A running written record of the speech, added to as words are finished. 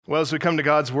Well, as we come to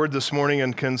God's Word this morning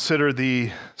and consider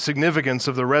the significance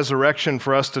of the resurrection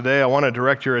for us today, I want to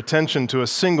direct your attention to a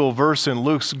single verse in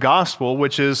Luke's Gospel,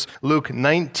 which is Luke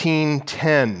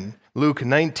 19:10. Luke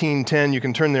 19:10, you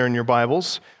can turn there in your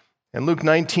Bibles. And Luke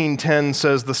 19:10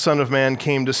 says, "The Son of Man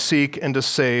came to seek and to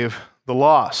save the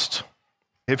lost."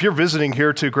 If you're visiting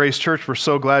here to Grace Church, we're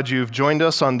so glad you've joined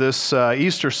us on this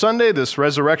Easter Sunday, this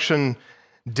Resurrection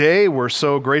Day. We're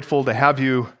so grateful to have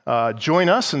you join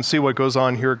us and see what goes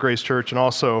on here at Grace Church and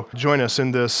also join us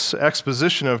in this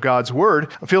exposition of God's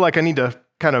Word. I feel like I need to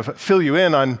kind of fill you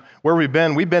in on where we've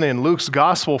been. We've been in Luke's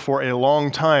Gospel for a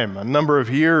long time, a number of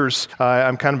years.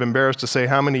 I'm kind of embarrassed to say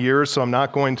how many years, so I'm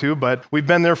not going to, but we've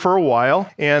been there for a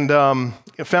while and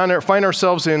find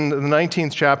ourselves in the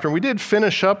 19th chapter. We did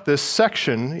finish up this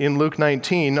section in Luke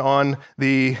 19 on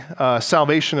the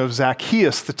salvation of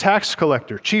Zacchaeus, the tax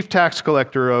collector, chief tax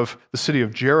collector of the City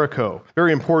of Jericho.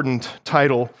 Very important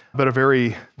title, but a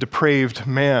very depraved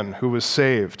man who was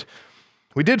saved.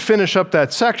 We did finish up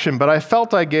that section, but I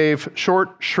felt I gave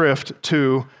short shrift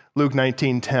to Luke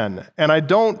 19:10. And I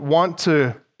don't want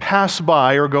to pass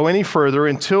by or go any further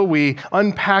until we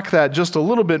unpack that just a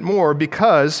little bit more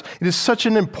because it is such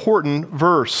an important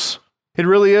verse. It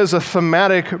really is a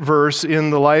thematic verse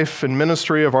in the life and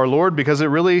ministry of our Lord because it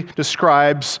really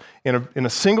describes in a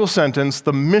single sentence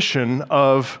the mission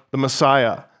of the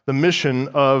Messiah, the mission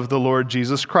of the Lord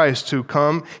Jesus Christ to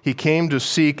come. He came to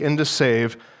seek and to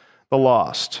save the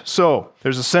lost. So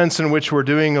there's a sense in which we're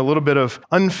doing a little bit of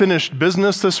unfinished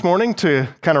business this morning to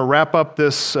kind of wrap up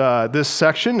this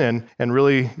section and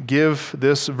really give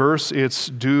this verse its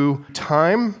due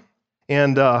time.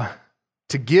 And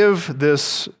to give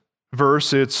this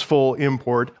verse its full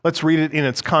import, let's read it in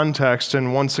its context.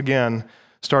 And once again,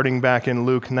 starting back in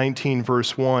Luke 19,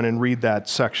 verse 1, and read that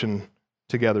section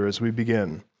together as we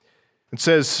begin. It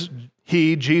says,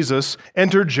 "He, Jesus,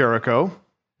 entered Jericho,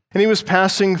 and he was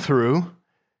passing through,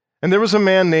 and there was a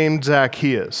man named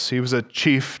Zacchaeus. He was a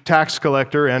chief tax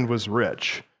collector and was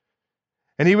rich.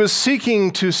 And he was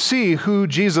seeking to see who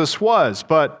Jesus was,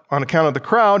 but on account of the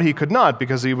crowd, he could not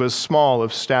because he was small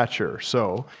of stature.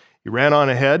 So he ran on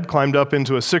ahead, climbed up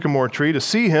into a sycamore tree to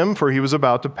see him, for he was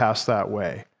about to pass that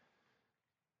way.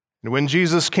 And when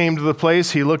Jesus came to the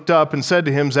place, he looked up and said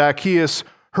to him, 'Zacchaeus,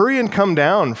 hurry and come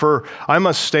down, for I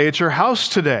must stay at your house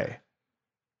today.'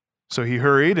 So he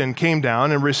hurried and came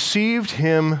down and received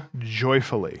him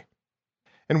joyfully.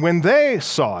 And when they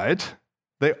saw it,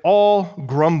 they all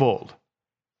grumbled.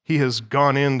 'He has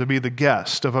gone in to be the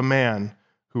guest of a man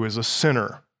who is a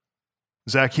sinner.'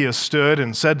 Zacchaeus stood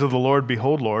and said to the Lord,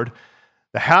 'Behold, Lord,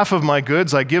 the half of my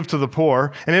goods I give to the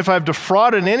poor, and if I've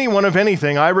defrauded anyone of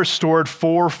anything, I restored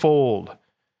fourfold.'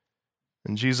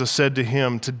 And Jesus said to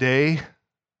him, 'Today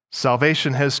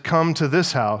salvation has come to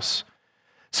this house,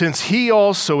 since he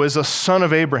also is a son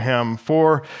of Abraham,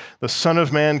 for the Son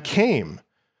of Man came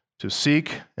to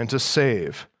seek and to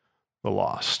save the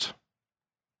lost.'"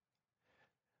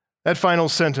 That final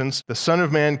sentence, the Son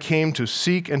of Man came to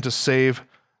seek and to save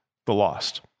the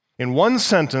lost. In one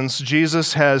sentence,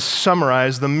 Jesus has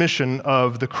summarized the mission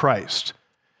of the Christ.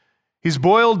 He's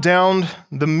boiled down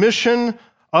the mission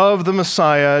of the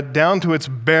Messiah down to its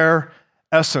bare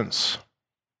essence.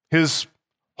 His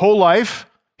whole life,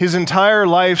 his entire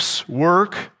life's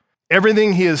work,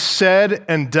 everything he has said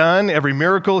and done, every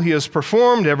miracle he has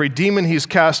performed, every demon he's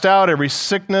cast out, every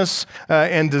sickness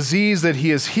and disease that he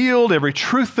has healed, every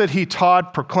truth that he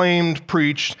taught, proclaimed,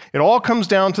 preached, it all comes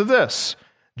down to this.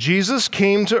 Jesus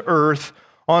came to earth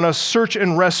on a search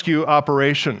and rescue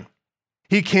operation.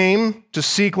 He came to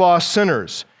seek lost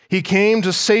sinners. He came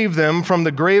to save them from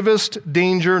the gravest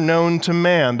danger known to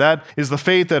man. That is the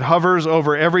fate that hovers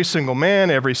over every single man,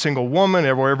 every single woman,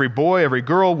 every boy, every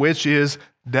girl, which is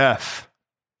death.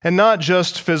 And not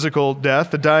just physical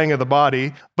death, the dying of the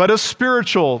body, but a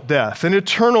spiritual death, an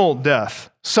eternal death,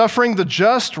 suffering the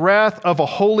just wrath of a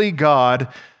holy God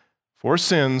for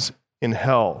sins in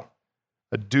hell,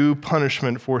 a due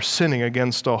punishment for sinning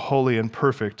against a holy and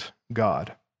perfect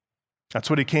God. That's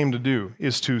what he came to do,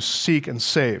 is to seek and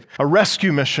save. A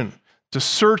rescue mission, to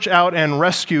search out and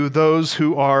rescue those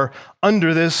who are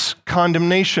under this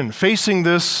condemnation, facing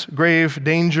this grave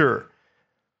danger.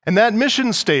 And that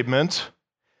mission statement,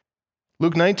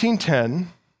 Luke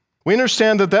 19:10, we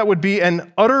understand that would be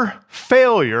an utter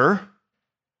failure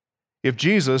if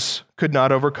Jesus could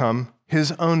not overcome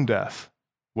his own death.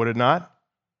 Would it not?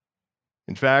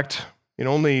 In fact, in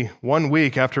only 1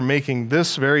 week after making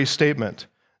this very statement,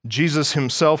 Jesus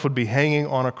himself would be hanging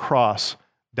on a cross,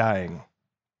 dying.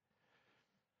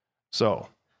 So,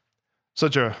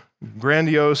 such a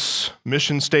grandiose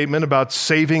mission statement about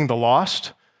saving the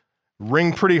lost,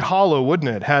 ring pretty hollow,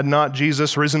 wouldn't it, had not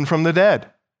Jesus risen from the dead?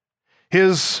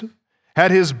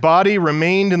 Had his body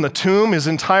remained in the tomb, his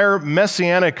entire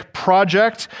messianic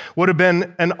project would have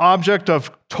been an object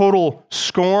of total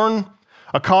scorn,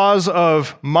 a cause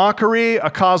of mockery, a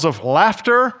cause of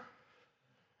laughter.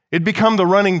 It'd become the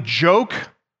running joke.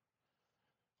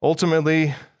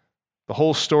 Ultimately, the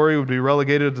whole story would be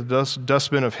relegated to the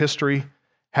dustbin of history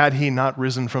had he not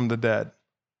risen from the dead.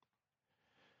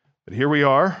 But here we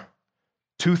are,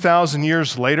 2,000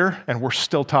 years later, and we're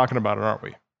still talking about it, aren't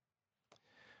we?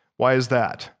 Why is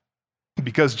that?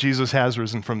 Because Jesus has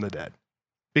risen from the dead.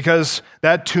 Because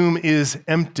that tomb is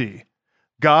empty.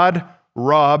 God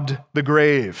robbed the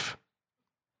grave.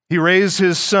 He raised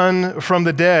his Son from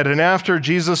the dead, and after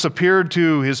Jesus appeared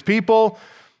to his people,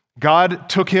 God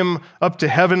took him up to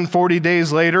heaven 40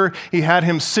 days later. He had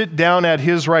him sit down at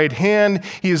his right hand.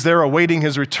 He is there awaiting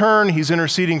his return. He's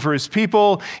interceding for his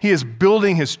people. He is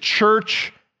building his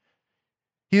church.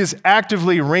 He is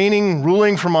actively reigning,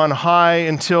 ruling from on high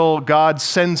until God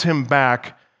sends him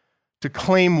back to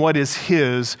claim what is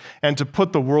his and to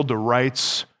put the world to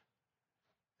rights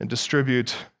and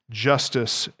distribute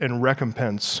justice and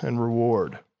recompense and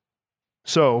reward.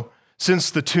 So, since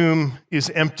the tomb is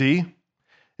empty,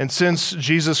 and since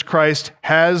Jesus Christ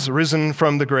has risen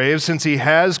from the grave, since he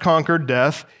has conquered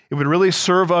death, it would really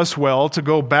serve us well to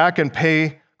go back and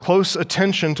pay close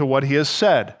attention to what he has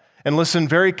said and listen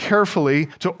very carefully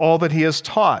to all that he has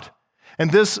taught.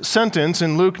 And this sentence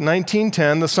in Luke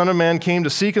 19:10, the Son of Man came to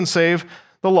seek and save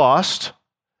the lost,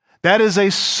 that is a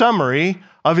summary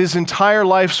of his entire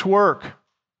life's work.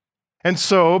 And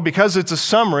so, because it's a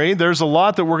summary, there's a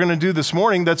lot that we're going to do this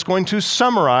morning that's going to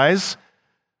summarize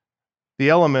the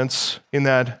elements in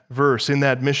that verse, in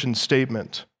that mission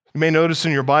statement. You may notice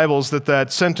in your Bibles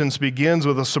that sentence begins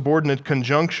with a subordinate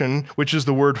conjunction, which is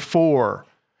the word for.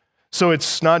 So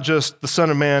it's not just the Son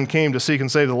of Man came to seek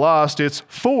and save the lost, it's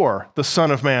for the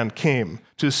Son of Man came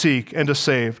to seek and to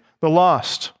save the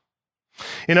lost.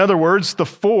 In other words, the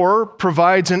for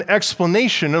provides an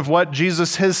explanation of what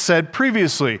Jesus has said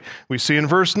previously. We see in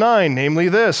verse 9, namely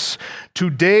this: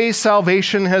 today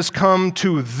salvation has come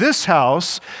to this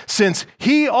house, since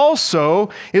he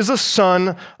also is a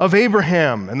son of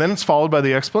Abraham. And then it's followed by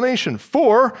the explanation: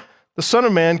 for the Son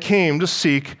of Man came to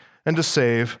seek and to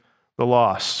save the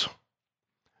lost.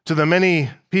 To the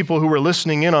many people who were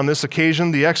listening in on this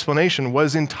occasion, the explanation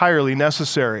was entirely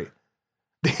necessary.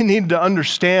 They needed to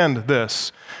understand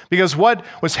this because what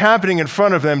was happening in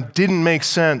front of them didn't make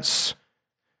sense.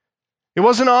 It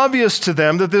wasn't obvious to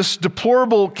them that this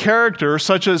deplorable character,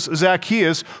 such as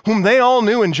Zacchaeus, whom they all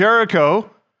knew in Jericho,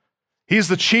 he's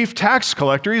the chief tax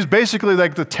collector. He's basically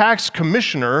like the tax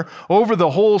commissioner over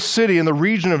the whole city and the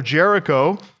region of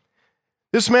Jericho.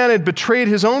 This man had betrayed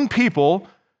his own people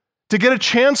to get a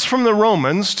chance from the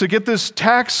Romans to get this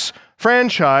tax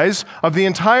franchise of the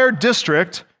entire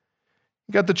district.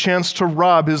 He got the chance to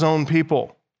rob his own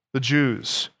people, the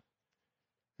Jews.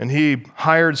 And he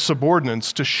hired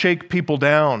subordinates to shake people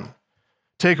down,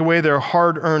 take away their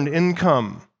hard-earned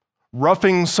income,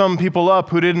 roughing some people up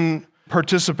who didn't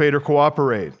participate or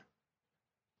cooperate.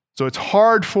 So it's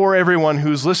hard for everyone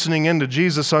who's listening in to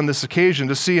Jesus on this occasion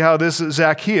to see how this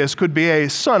Zacchaeus could be a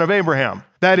son of Abraham.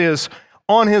 That is,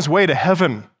 on his way to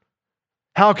heaven.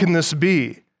 How can this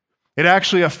be? It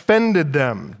actually offended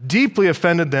them, deeply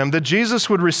offended them, that Jesus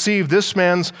would receive this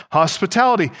man's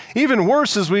hospitality. Even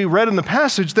worse, as we read in the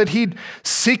passage, that he'd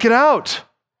seek it out.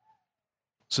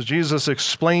 So Jesus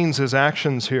explains his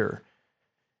actions here.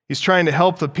 He's trying to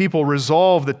help the people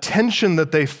resolve the tension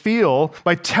that they feel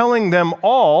by telling them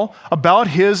all about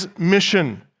his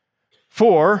mission.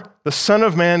 For the Son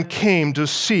of Man came to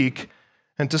seek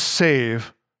and to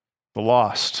save the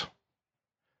lost.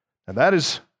 Now that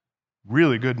is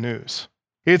really good news.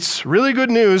 It's really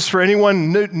good news for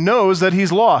anyone who knows that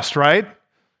he's lost, right?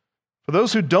 For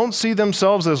those who don't see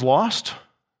themselves as lost,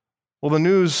 well, the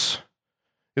news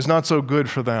is not so good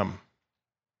for them.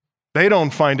 They don't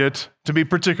find it to be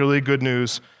particularly good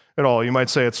news at all. You might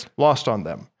say it's lost on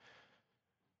them.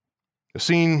 The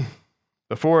scene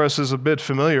before us is a bit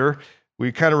familiar.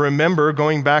 We kind of remember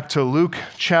going back to Luke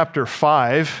chapter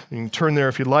 5. You can turn there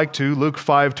if you'd like to, Luke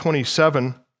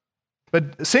 5:27.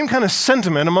 But same kind of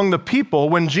sentiment among the people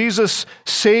when Jesus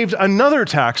saved another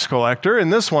tax collector,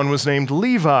 and this one was named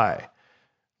Levi.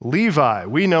 Levi,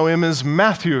 we know him as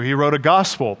Matthew. He wrote a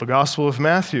gospel, the Gospel of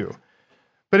Matthew.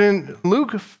 But in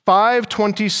Luke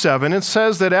 5:27, it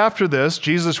says that after this,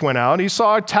 Jesus went out. He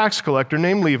saw a tax collector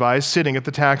named Levi sitting at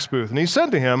the tax booth, and he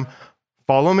said to him,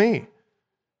 "Follow me."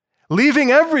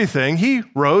 Leaving everything, he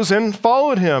rose and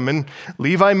followed him. And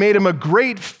Levi made him a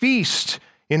great feast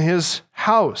in his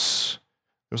house.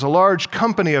 There was a large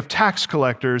company of tax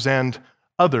collectors and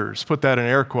others, put that in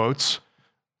air quotes.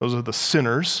 Those are the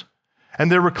sinners.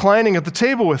 And they're reclining at the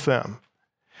table with them.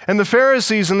 And the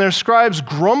Pharisees and their scribes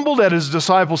grumbled at his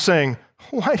disciples, saying,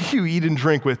 "Why do you eat and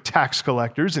drink with tax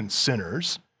collectors and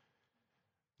sinners?"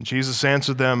 And Jesus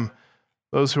answered them,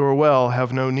 "Those who are well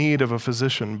have no need of a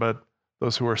physician, but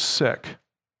those who are sick.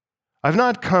 I've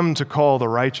not come to call the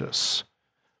righteous,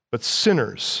 but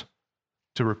sinners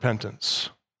to repentance."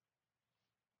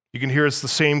 You can hear it's the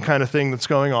same kind of thing that's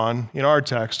going on in our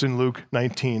text in Luke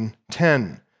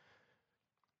 19:10.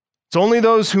 It's only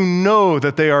those who know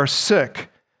that they are sick.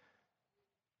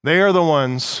 They are the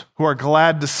ones who are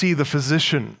glad to see the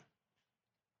physician.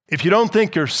 If you don't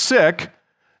think you're sick,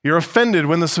 you're offended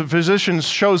when the physician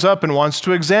shows up and wants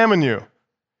to examine you.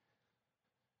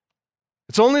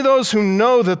 It's only those who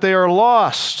know that they are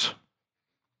lost.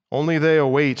 Only they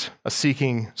await a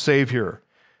seeking Savior.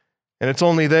 And it's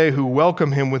only they who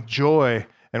welcome him with joy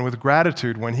and with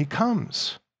gratitude when he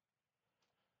comes.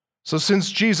 So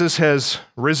since Jesus has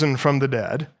risen from the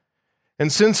dead,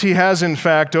 and since he has in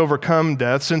fact overcome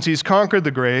death, since he's conquered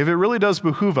the grave, it really does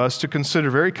behoove us to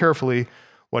consider very carefully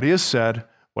what he has said,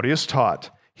 what he has taught.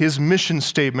 His mission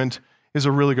statement is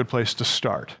a really good place to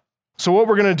start. So what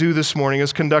we're going to do this morning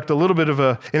is conduct a little bit of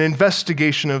an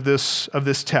investigation of this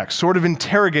text, sort of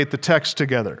interrogate the text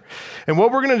together. And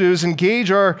what we're going to do is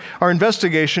engage our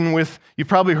investigation with, you've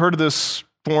probably heard of this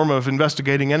form of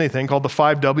investigating anything called the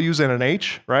 5 W's and an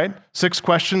H, right? 6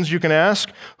 questions you can ask: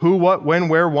 who, what, when,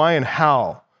 where, why, and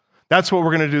how. That's what we're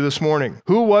going to do this morning.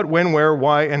 Who, what, when, where,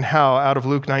 why, and how out of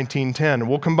Luke 19:10.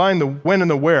 We'll combine the when and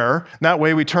the where. That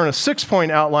way we turn a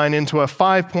 6-point outline into a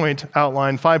 5-point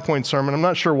outline, 5-point sermon. I'm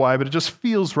not sure why, but it just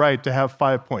feels right to have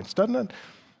 5 points, doesn't it?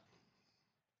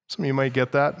 Some of you might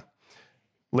get that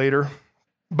later.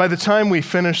 By the time we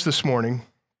finish this morning,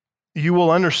 you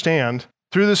will understand,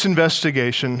 through this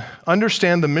investigation,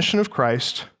 understand the mission of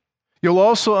Christ. You'll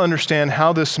also understand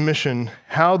how this mission,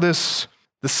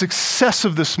 the success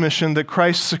of this mission that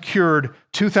Christ secured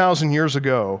 2,000 years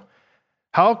ago,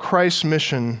 how Christ's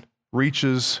mission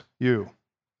reaches you,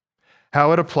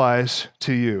 how it applies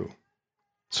to you.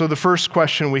 So the first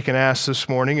question we can ask this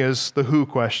morning is the who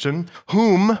question.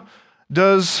 Whom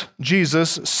does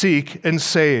Jesus seek and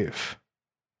save?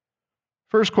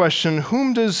 First question,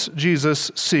 whom does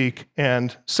Jesus seek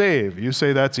and save? You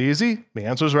say that's easy. The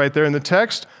answer is right there in the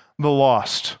text: the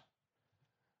lost.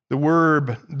 The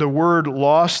word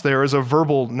lost there is a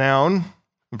verbal noun.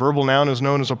 The verbal noun is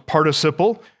known as a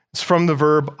participle. It's from the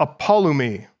verb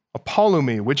apolumi,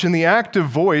 which in the active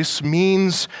voice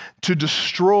means to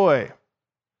destroy,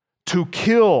 to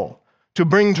kill, to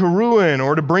bring to ruin,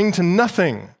 or to bring to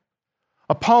nothing.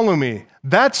 Apolumi,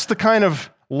 that's the kind of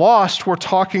lost we're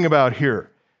talking about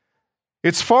here.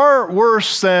 It's far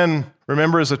worse than,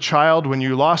 remember as a child when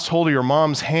you lost hold of your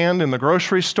mom's hand in the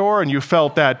grocery store and you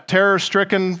felt that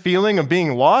terror-stricken feeling of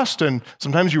being lost, and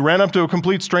sometimes you ran up to a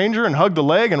complete stranger and hugged a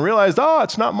leg and realized,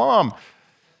 it's not mom.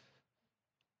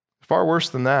 Far worse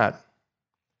than that.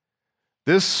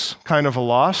 This kind of a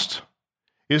lost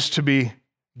is to be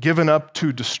given up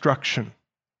to destruction.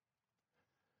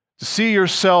 To see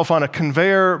yourself on a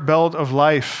conveyor belt of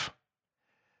life,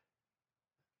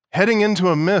 heading into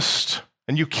a mist,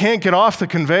 and you can't get off the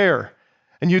conveyor,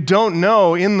 and you don't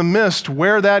know in the mist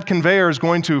where that conveyor is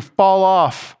going to fall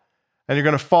off, and you're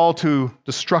going to fall to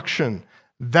destruction.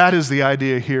 That is the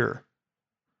idea here.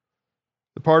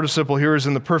 The participle here is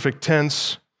in the perfect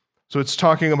tense, so it's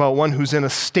talking about one who's in a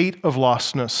state of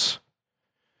lostness.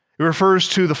 It refers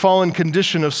to the fallen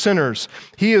condition of sinners.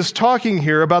 He is talking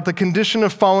here about the condition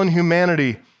of fallen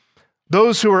humanity.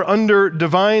 Those who are under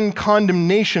divine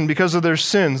condemnation because of their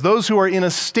sins, those who are in a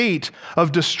state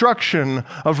of destruction,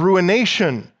 of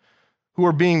ruination, who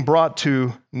are being brought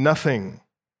to nothing.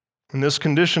 And this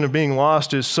condition of being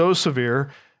lost is so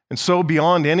severe and so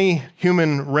beyond any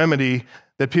human remedy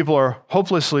that people are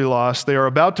hopelessly lost. They are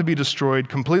about to be destroyed,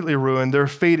 completely ruined. Their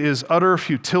fate is utter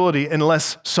futility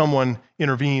unless someone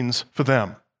intervenes for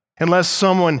them, unless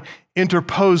someone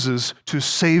interposes to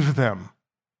save them.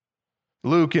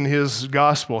 Luke, in his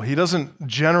gospel, he doesn't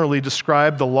generally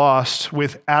describe the lost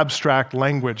with abstract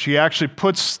language. He actually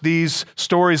puts these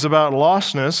stories about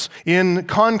lostness in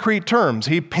concrete terms.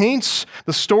 He paints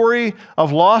the story of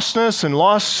lostness and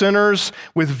lost sinners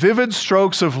with vivid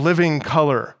strokes of living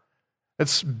color.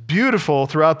 It's beautiful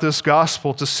throughout this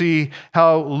gospel to see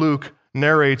how Luke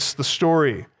narrates the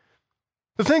story.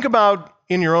 But think about,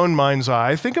 in your own mind's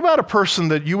eye, think about a person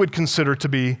that you would consider to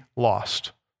be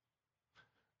lost.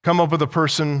 Come up with a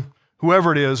person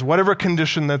whoever it is, whatever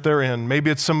condition that they're in. Maybe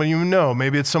it's someone you know,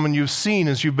 maybe it's someone you've seen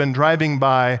as you've been driving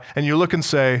by, and you look and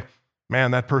say,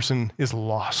 man, that person is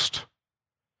lost.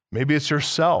 Maybe it's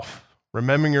yourself,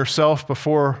 remembering yourself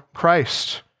before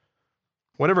Christ.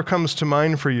 Whatever comes to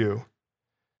mind for you.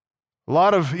 A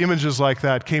lot of images like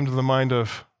that came to the mind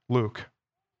of Luke.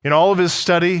 In all of his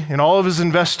study, in all of his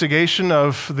investigation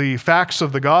of the facts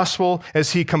of the gospel,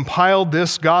 as he compiled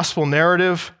this gospel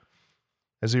narrative,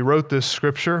 as he wrote this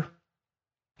scripture,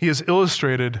 he has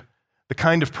illustrated the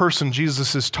kind of person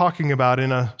Jesus is talking about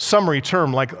in a summary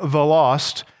term like the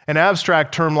lost, an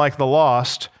abstract term like the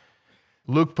lost.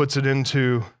 Luke puts it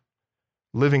into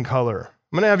living color.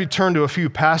 I'm going to have you turn to a few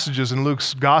passages in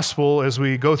Luke's gospel as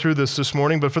we go through this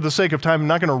morning, but for the sake of time, I'm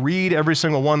not going to read every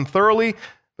single one thoroughly.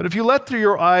 But if you let through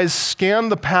your eyes scan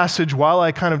the passage while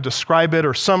I kind of describe it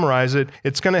or summarize it,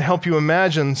 it's going to help you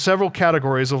imagine several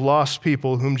categories of lost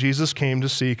people whom Jesus came to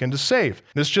seek and to save.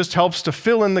 This just helps to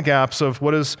fill in the gaps of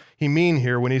what does he mean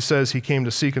here when he says he came to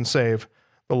seek and save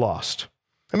the lost.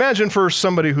 Imagine first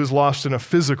somebody who's lost in a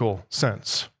physical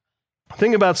sense.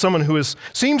 Think about someone who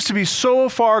seems to be so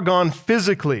far gone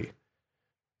physically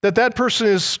that person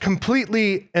is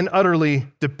completely and utterly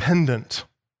dependent.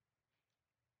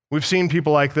 We've seen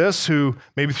people like this who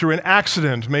maybe through an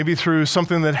accident, maybe through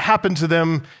something that happened to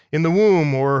them in the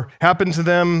womb or happened to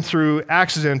them through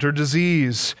accident or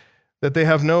disease, that they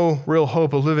have no real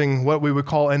hope of living what we would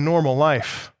call a normal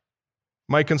life.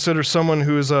 Might consider someone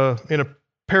who is in a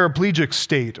paraplegic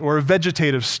state or a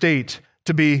vegetative state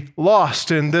to be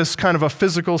lost in this kind of a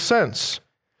physical sense.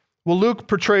 Well, Luke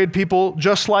portrayed people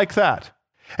just like that.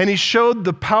 And he showed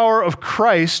the power of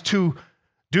Christ to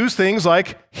do things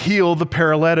like heal the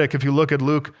paralytic. If you look at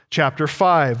Luke chapter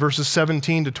 5, verses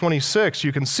 17 to 26,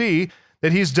 you can see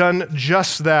that he's done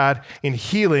just that in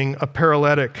healing a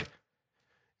paralytic.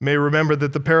 You may remember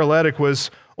that the paralytic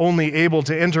was only able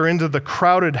to enter into the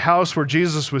crowded house where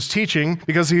Jesus was teaching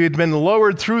because he had been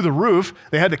lowered through the roof.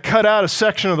 They had to cut out a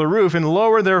section of the roof and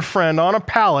lower their friend on a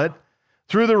pallet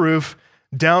through the roof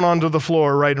down onto the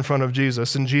floor right in front of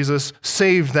Jesus. And Jesus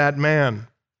saved that man.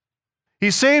 He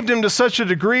saved him to such a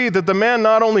degree that the man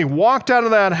not only walked out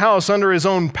of that house under his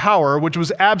own power, which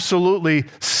was absolutely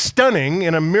stunning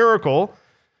and a miracle,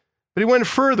 but he went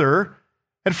further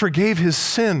and forgave his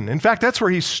sin. In fact, that's where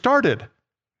he started.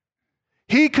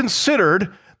 He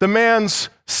considered the man's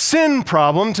sin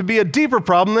problem to be a deeper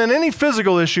problem than any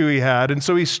physical issue he had, and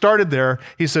so he started there.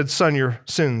 He said, "Son, your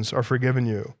sins are forgiven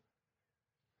you."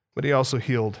 But he also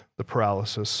healed the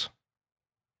paralysis.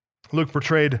 Luke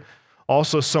portrayed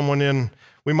also someone in,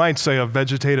 we might say, a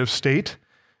vegetative state.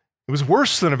 It was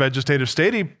worse than a vegetative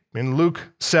state. In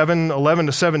Luke 7:11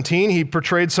 to 17, he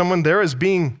portrayed someone there as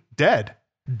being dead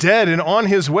and on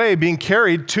his way being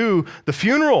carried to the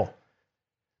funeral.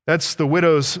 That's the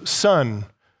widow's son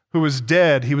who was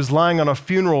dead. He was lying on a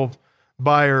funeral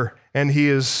bier, and he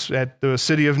is at the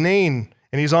city of Nain,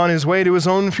 and he's on his way to his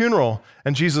own funeral.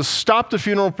 And Jesus stopped the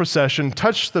funeral procession,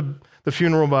 touched the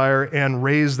funeral bier, and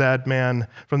raised that man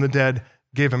from the dead,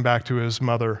 gave him back to his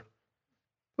mother.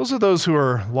 Those are those who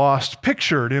are lost,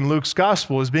 pictured in Luke's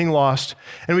gospel as being lost,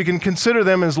 and we can consider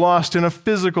them as lost in a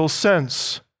physical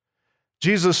sense.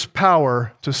 Jesus'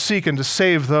 power to seek and to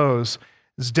save those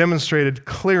is demonstrated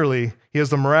clearly. He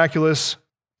has the miraculous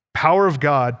power of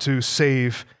God to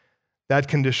save that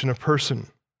condition of person.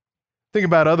 Think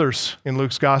about others in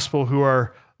Luke's gospel who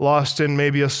are lost in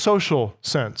maybe a social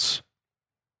sense.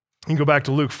 You can go back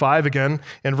to Luke 5 again,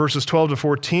 and verses 12 to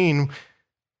 14.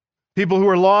 People who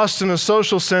are lost in a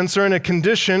social sense are in a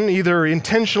condition, either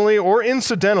intentionally or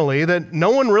incidentally, that no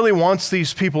one really wants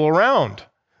these people around.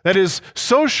 That is,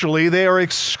 socially, they are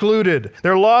excluded.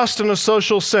 They're lost in a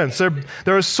social sense.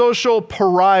 They're a social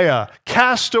pariah,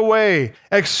 cast away,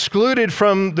 excluded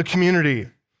from the community.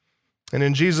 And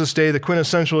in Jesus' day, the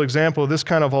quintessential example of this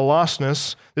kind of a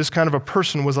lostness, this kind of a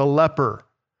person was a leper.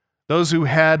 Those who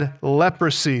had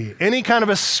leprosy, any kind of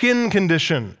a skin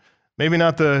condition, maybe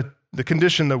not the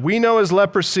condition that we know as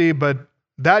leprosy, but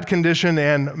that condition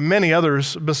and many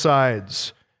others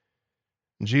besides.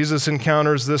 Jesus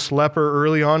encounters this leper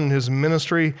early on in his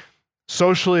ministry,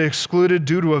 socially excluded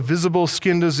due to a visible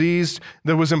skin disease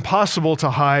that was impossible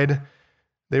to hide.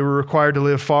 They were required to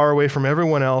live far away from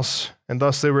everyone else, and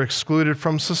thus they were excluded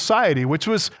from society, which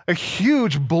was a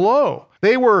huge blow.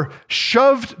 They were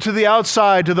shoved to the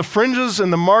outside, to the fringes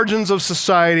and the margins of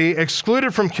society,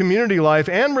 excluded from community life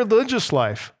and religious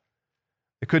life.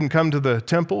 They couldn't come to the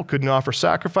temple, couldn't offer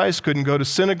sacrifice, couldn't go to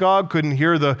synagogue, couldn't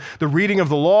hear the reading of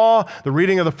the law, the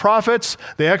reading of the prophets,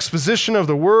 the exposition of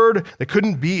the word. They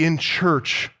couldn't be in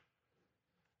church.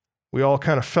 We all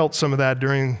kind of felt some of that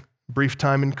during a brief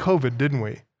time in COVID, didn't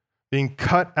we? being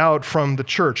cut out from the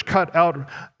church, cut out,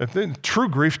 true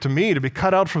grief to me, to be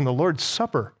cut out from the Lord's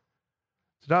Supper,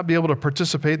 to not be able to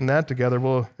participate in that together.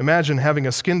 Well, imagine having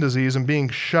a skin disease and being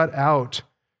shut out.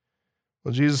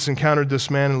 Well, Jesus encountered this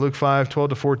man in Luke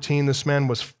 5:12-14. This man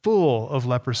was full of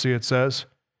leprosy, it says.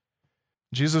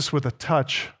 Jesus, with a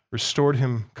touch, restored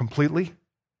him completely.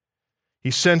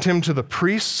 He sent him to the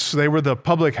priests. They were the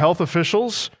public health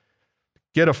officials.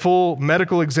 Get a full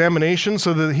medical examination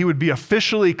so that he would be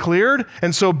officially cleared.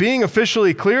 And so being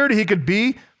officially cleared, he could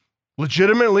be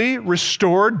legitimately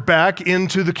restored back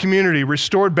into the community,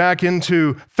 restored back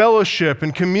into fellowship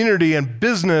and community and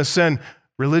business and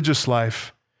religious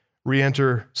life,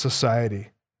 re-enter society.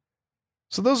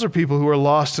 So those are people who are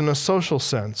lost in a social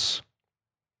sense.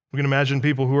 We can imagine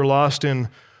people who are lost in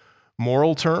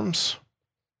moral terms.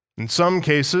 In some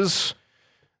cases,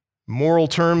 moral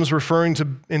terms referring to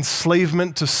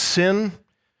enslavement to sin,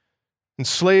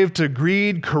 enslaved to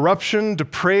greed, corruption,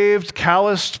 depraved,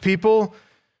 calloused people.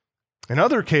 In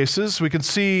other cases, we can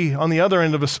see on the other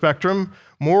end of a spectrum,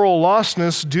 moral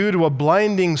lostness due to a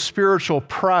blinding spiritual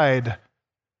pride,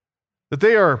 that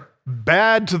they are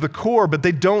bad to the core, but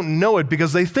they don't know it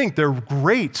because they think they're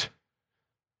great.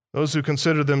 Those who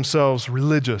consider themselves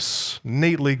religious,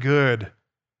 innately good,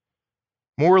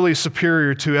 morally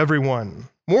superior to everyone.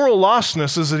 Moral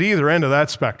lostness is at either end of that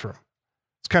spectrum.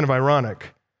 It's kind of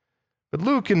ironic. But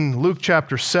Luke, in Luke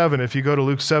chapter 7, if you go to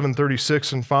Luke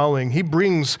 7:36 and following, he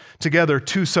brings together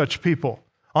two such people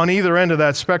on either end of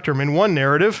that spectrum. In one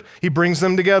narrative, he brings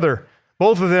them together,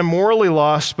 both of them morally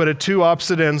lost, but at two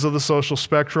opposite ends of the social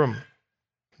spectrum.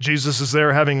 Jesus is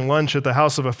there having lunch at the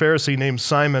house of a Pharisee named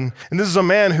Simon, and this is a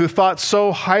man who thought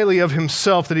so highly of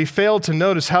himself that he failed to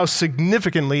notice how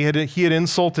significantly he had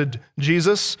insulted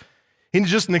Jesus. He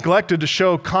just neglected to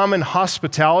show common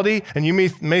hospitality, and you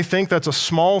may think that's a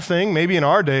small thing. Maybe in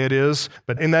our day it is,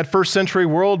 but in that first century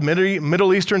world,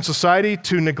 Middle Eastern society,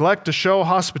 to neglect to show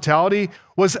hospitality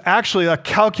was actually a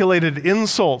calculated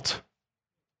insult.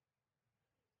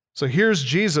 So here's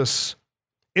Jesus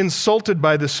insulted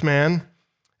by this man,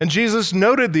 and Jesus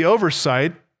noted the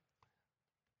oversight. It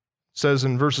says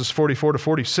in verses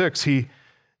 44-46, he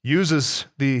uses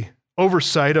the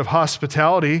oversight of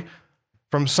hospitality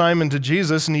from Simon to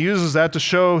Jesus, and he uses that to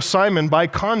show Simon, by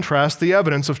contrast, the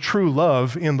evidence of true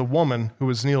love in the woman who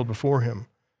was kneeled before him.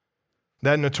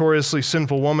 That notoriously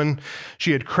sinful woman,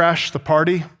 she had crashed the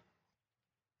party.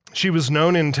 She was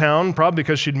known in town, probably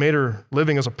because she'd made her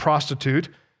living as a prostitute,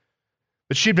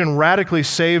 but she'd been radically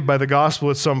saved by the gospel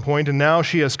at some point, and now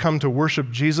she has come to worship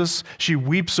Jesus. She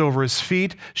weeps over his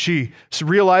feet. She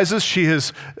realizes she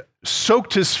has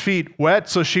soaked his feet wet,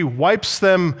 so she wipes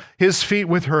his feet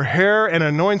with her hair and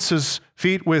anoints his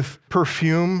feet with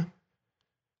perfume.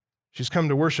 She's come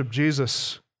to worship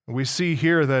Jesus. We see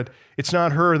here that it's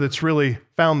not her that's really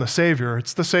found the Savior.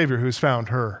 It's the Savior who's found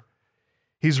her.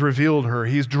 He's revealed her.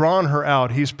 He's drawn her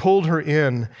out. He's pulled her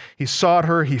in. He sought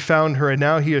her. He found her. And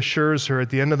now he assures her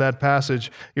at the end of that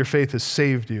passage, your faith has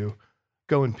saved you.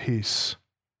 Go in peace.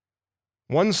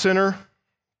 One sinner,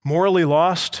 morally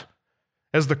lost,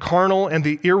 as the carnal and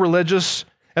the irreligious,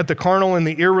 at the carnal and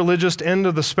the irreligious end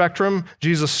of the spectrum,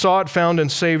 Jesus sought, found,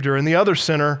 and saved her. And the other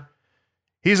sinner,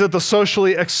 he's at the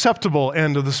socially acceptable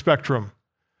end of the spectrum,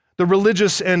 the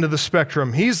religious end of the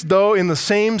spectrum. He's, though, in the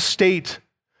same state,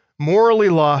 morally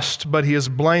lost, but he is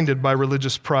blinded by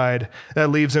religious pride.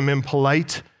 That leaves him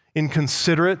impolite,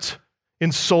 inconsiderate,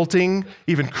 insulting,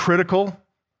 even critical.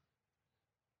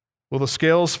 Will the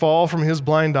scales fall from his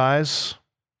blind eyes?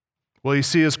 Will he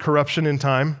see his corruption in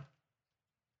time?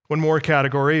 One more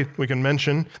category we can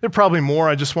mention. There are probably more.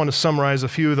 I just want to summarize a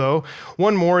few, though.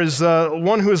 One more is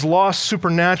one who is lost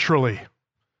supernaturally.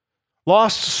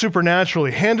 Lost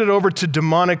supernaturally, handed over to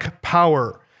demonic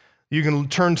power. You can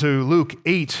turn to Luke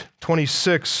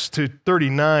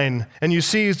 8:26-39, and you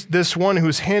see this one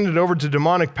who's handed over to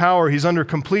demonic power. He's under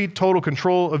complete, total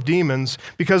control of demons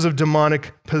because of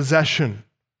demonic possession.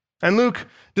 And Luke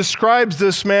describes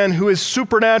this man who is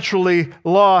supernaturally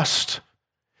lost.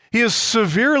 He is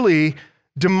severely,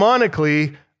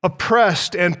 demonically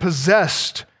oppressed and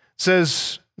possessed.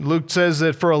 Luke says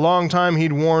that for a long time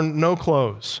he'd worn no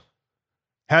clothes,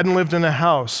 hadn't lived in a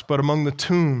house, but among the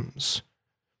tombs.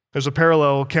 There's a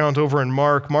parallel account over in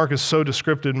Mark. Mark is so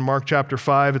descriptive in Mark chapter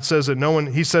 5. He says that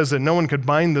no one could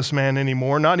bind this man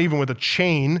anymore, not even with a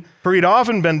chain, for he'd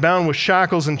often been bound with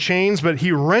shackles and chains, but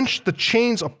he wrenched the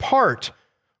chains apart,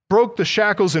 broke the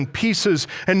shackles in pieces,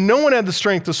 and no one had the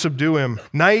strength to subdue him.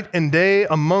 Night and day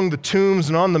among the tombs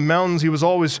and on the mountains, he was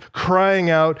always crying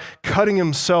out, cutting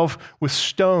himself with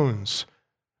stones.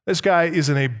 This guy is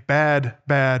in a bad,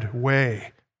 bad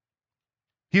way.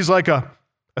 He's like a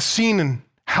a scene in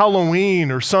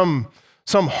Halloween or some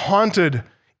haunted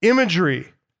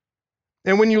imagery.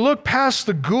 And when you look past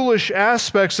the ghoulish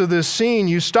aspects of this scene,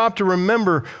 you stop to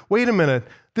remember, wait a minute,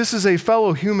 this is a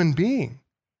fellow human being.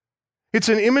 It's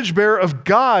an image bearer of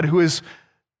God who is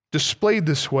displayed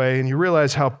this way, and you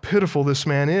realize how pitiful this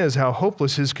man is, how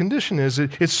hopeless his condition is.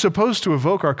 It's supposed to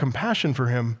evoke our compassion for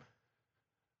him,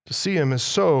 to see him as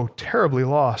so terribly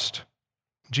lost.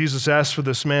 Jesus asked for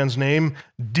this man's name.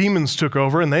 Demons took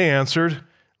over, and they answered,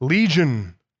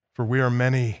 Legion, for we are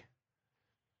many.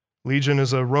 Legion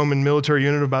is a Roman military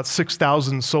unit of about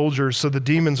 6,000 soldiers, so the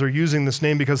demons are using this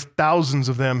name because thousands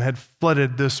of them had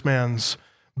flooded this man's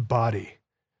body.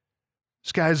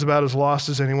 This guy's about as lost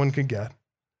as anyone could get.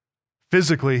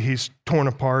 Physically, he's torn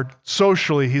apart.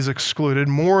 Socially, he's excluded.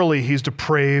 Morally, he's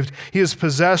depraved. He is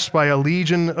possessed by a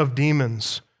legion of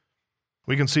demons.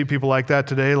 We can see people like that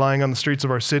today lying on the streets of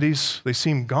our cities. They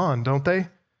seem gone, don't they?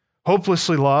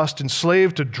 Hopelessly lost,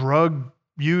 enslaved to drug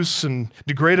use and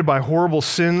degraded by horrible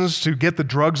sins to get the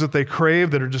drugs that they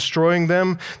crave that are destroying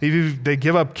them. They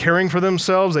give up caring for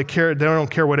themselves. They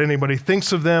don't care what anybody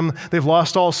thinks of them. They've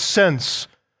lost all sense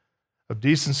of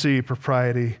decency,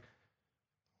 propriety.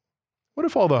 What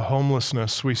if all the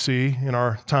homelessness we see in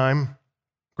our time,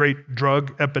 great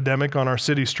drug epidemic on our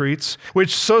city streets,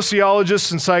 which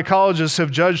sociologists and psychologists have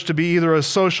judged to be either a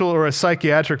social or a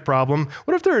psychiatric problem,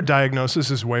 what if their diagnosis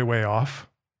is way, way off?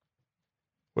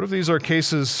 What if these are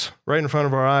cases right in front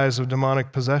of our eyes of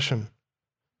demonic possession?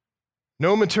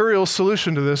 No material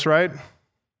solution to this, right?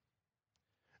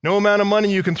 No amount of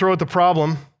money you can throw at the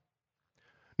problem.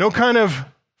 No kind of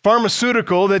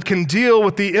pharmaceutical that can deal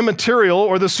with the immaterial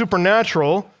or the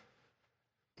supernatural.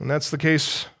 And that's the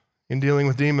case in dealing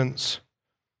with demons.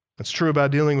 That's true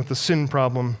about dealing with the sin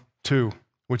problem too,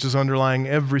 which is underlying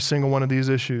every single one of these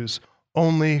issues.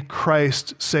 Only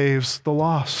Christ saves the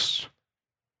lost.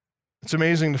 It's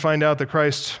amazing to find out that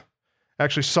Christ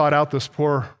actually sought out this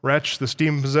poor wretch, this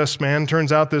demon-possessed man.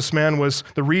 Turns out this man was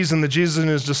the reason that Jesus and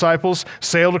his disciples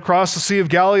sailed across the Sea of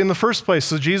Galilee in the first place,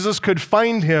 so Jesus could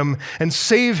find him and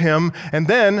save him, and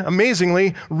then,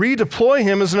 amazingly, redeploy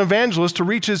him as an evangelist to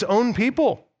reach his own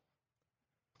people.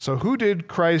 So who did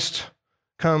Christ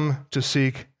come to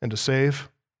seek and to save?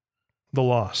 The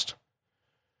lost.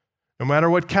 No matter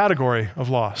what category of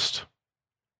lost,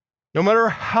 no matter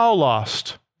how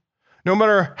lost, no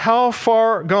matter how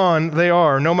far gone they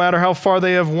are, no matter how far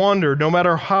they have wandered, no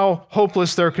matter how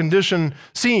hopeless their condition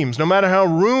seems, no matter how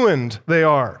ruined they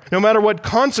are, no matter what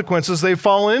consequences they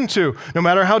fall into, no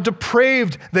matter how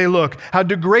depraved they look, how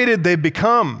degraded they've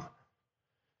become,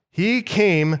 he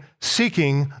came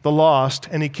seeking the lost,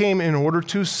 and he came in order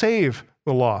to save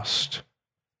the lost.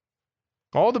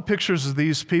 All the pictures of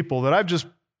these people that I've just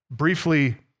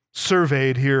briefly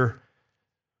surveyed here,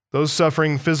 those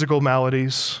suffering physical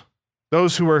maladies,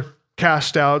 those who are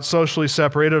cast out, socially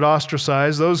separated,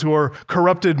 ostracized, those who are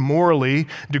corrupted morally,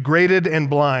 degraded and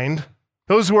blind,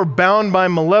 those who are bound by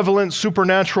malevolent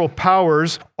supernatural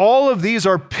powers, all of these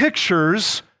are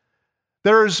pictures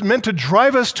that are meant to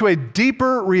drive us to a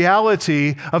deeper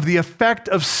reality of the effect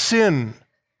of sin.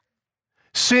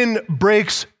 Sin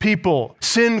breaks people.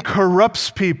 Sin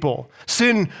corrupts people.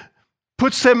 Sin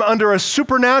puts them under a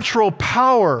supernatural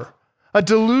power, a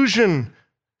delusion.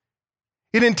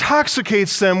 It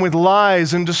intoxicates them with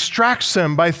lies and distracts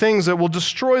them by things that will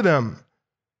destroy them.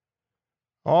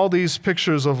 All these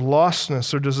pictures of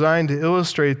lostness are designed to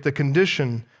illustrate the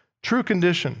condition, true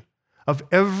condition, of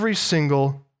every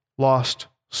single lost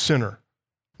sinner.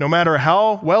 No matter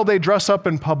how well they dress up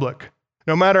in public,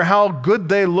 no matter how good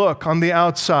they look on the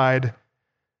outside,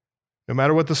 no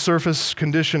matter what the surface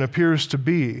condition appears to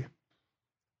be,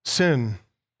 sin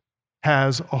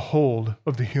has a hold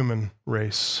of the human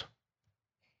race.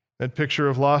 That picture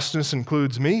of lostness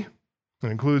includes me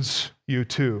and includes you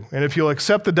too. And if you'll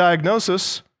accept the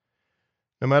diagnosis,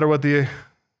 no matter what the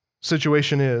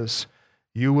situation is,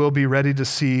 you will be ready to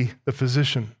see the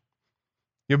physician.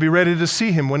 You'll be ready to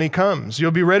see him when he comes. You'll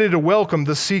be ready to welcome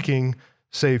the seeking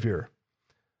Savior.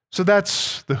 So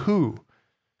that's the who.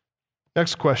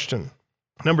 Next question.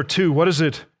 Number 2, what does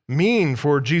it mean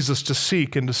for Jesus to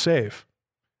seek and to save?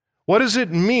 What does it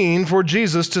mean for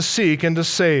Jesus to seek and to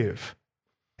save?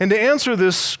 And to answer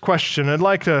this question, I'd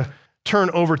like to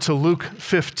turn over to Luke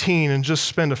 15 and just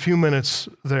spend a few minutes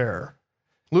there.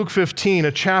 Luke 15,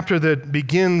 a chapter that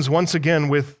begins once again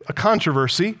with a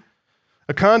controversy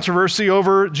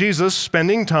over Jesus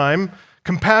spending time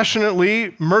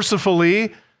compassionately,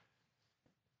 mercifully,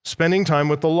 spending time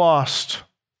with the lost.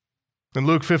 In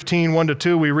Luke 15,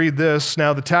 1-2, we read this,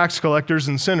 "Now the tax collectors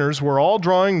and sinners were all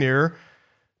drawing near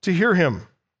to hear him.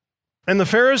 And the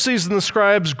Pharisees and the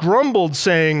scribes grumbled,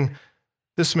 saying,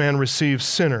 "This man receives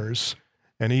sinners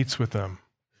and eats with them."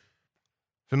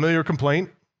 Familiar complaint.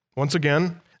 Once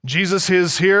again, Jesus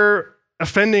is here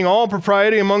offending all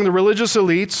propriety among the religious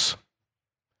elites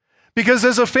because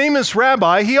as a famous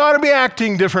rabbi, he ought to be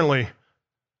acting differently.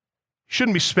 He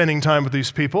shouldn't be spending time with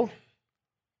these people.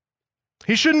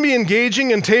 He shouldn't be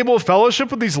engaging in table fellowship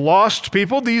with these lost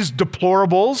people, these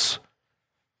deplorables.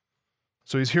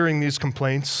 So he's hearing these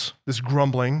complaints, this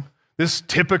grumbling, this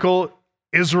typical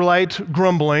Israelite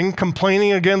grumbling,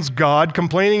 complaining against God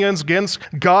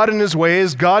God and his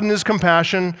ways, God and his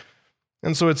compassion.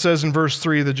 And so it says in verse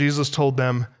 3 that Jesus told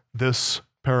them this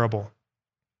parable.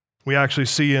 We actually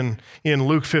see in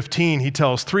Luke 15, he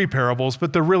tells 3 parables,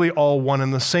 but they're really all one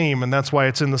and the same, and that's why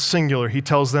it's in the singular. He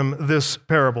tells them this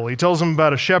parable. He tells them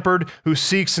about a shepherd who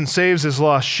seeks and saves his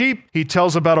lost sheep. He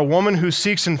tells about a woman who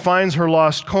seeks and finds her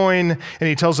lost coin, and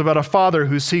he tells about a father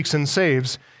who seeks and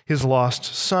saves his lost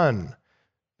son.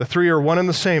 The 3 are one and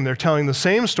the same. They're telling the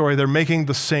same story. They're making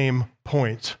the same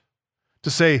point.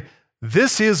 To say,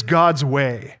 this is God's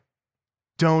way.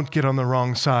 Don't get on the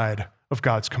wrong side of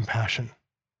God's compassion.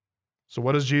 So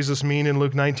what does Jesus mean in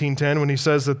Luke 19:10 when he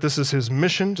says that this is his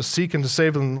mission to seek and to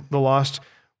save the lost?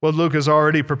 Well, Luke has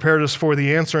already prepared us for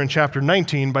the answer in chapter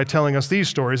 19 by telling us these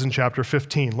stories in chapter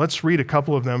 15. Let's read a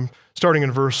couple of them, starting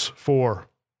in verse 4.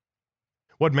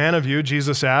 What man of you,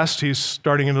 Jesus asked, he's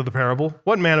starting into the parable,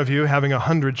 what man of you, having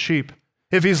 100 sheep,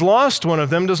 if he's lost one of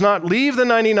them, does not leave the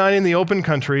 99 in the open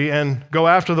country and go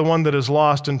after the one that is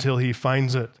lost until he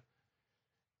finds it?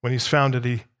 When he's found it,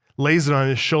 he lays it on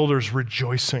his shoulders,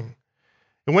 rejoicing.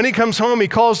 And when he comes home, he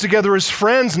calls together his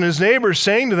friends and his neighbors,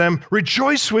 saying to them,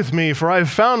 "Rejoice with me, for I have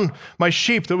found my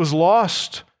sheep that was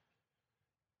lost."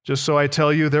 Just so I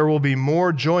tell you, there will be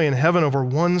more joy in heaven over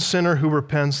one sinner who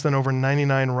repents than over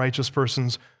 99 righteous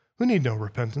persons who need no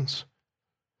repentance.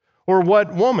 Or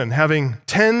what woman, having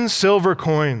 10 silver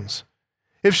coins,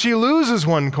 if she loses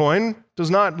one coin,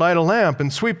 does not light a lamp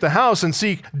and sweep the house and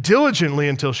seek diligently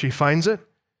until she finds it?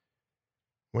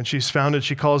 When she's found it,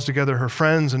 she calls together her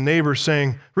friends and neighbors,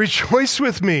 saying, "Rejoice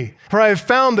with me, for I have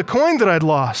found the coin that I'd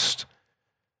lost."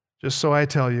 Just so I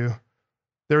tell you,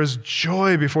 there is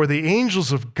joy before the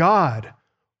angels of God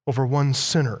over one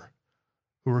sinner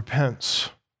who repents.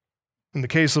 In the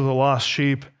case of the lost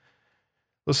sheep,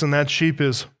 listen, that sheep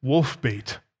is wolf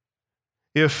bait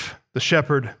if the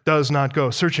shepherd does not go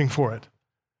searching for it,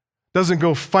 doesn't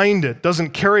go find it,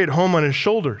 doesn't carry it home on his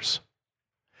shoulders.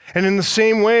 And in the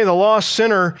same way, the lost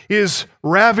sinner is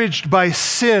ravaged by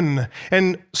sin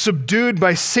and subdued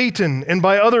by Satan and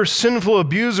by other sinful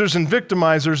abusers and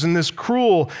victimizers in this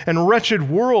cruel and wretched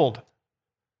world.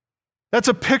 That's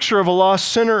a picture of a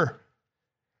lost sinner.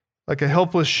 Like a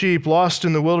helpless sheep lost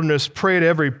in the wilderness, prey to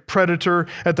every predator,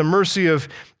 at the mercy of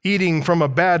eating from a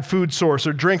bad food source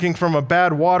or drinking from a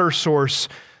bad water source,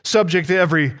 subject to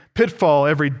every pitfall,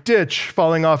 every ditch,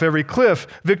 falling off every cliff,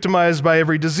 victimized by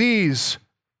every disease.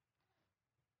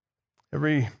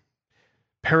 Every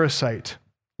parasite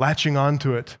latching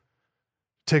onto it,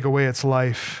 take away its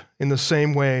life. In the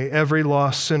same way, every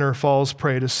lost sinner falls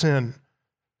prey to sin,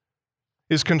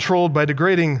 is controlled by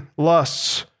degrading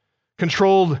lusts,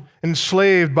 controlled and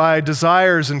enslaved by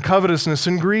desires and covetousness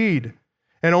and greed.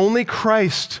 And only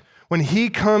Christ, when he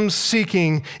comes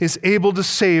seeking, is able to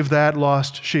save that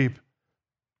lost sheep.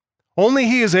 Only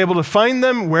he is able to find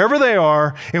them wherever they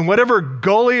are, in whatever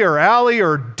gully or alley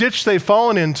or ditch they've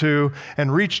fallen into,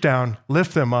 and reach down,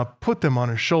 lift them up, put them on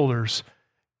his shoulders,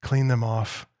 clean them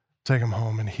off, take them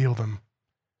home, and heal them.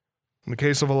 In the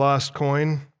case of a lost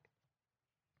coin,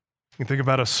 you think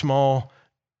about a small,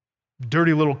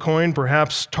 dirty little coin,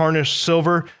 perhaps tarnished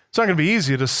silver. It's not going to be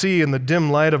easy to see in the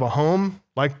dim light of a home,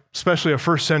 like especially a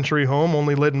first century home,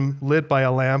 only lit by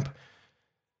a lamp.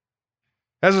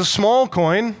 As a small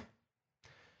coin,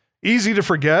 easy to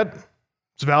forget.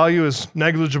 Its value is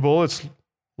negligible. Its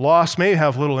loss may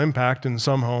have little impact in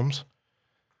some homes.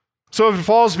 So if it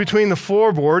falls between the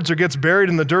floorboards or gets buried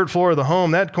in the dirt floor of the home,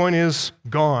 that coin is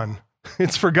gone.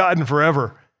 It's forgotten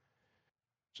forever.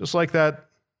 Just like that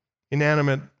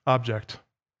inanimate object.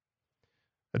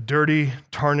 A dirty,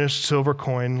 tarnished silver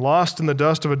coin, lost in the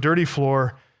dust of a dirty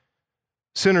floor.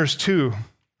 Sinners, too,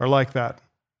 are like that.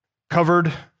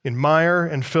 Covered in mire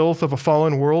and filth of a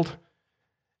fallen world,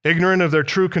 ignorant of their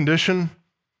true condition,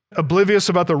 oblivious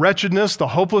about the wretchedness, the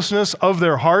hopelessness of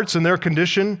their hearts and their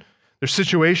condition, their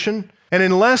situation. And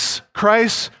unless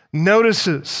Christ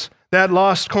notices that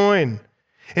lost coin,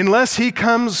 unless he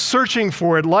comes searching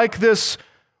for it, like this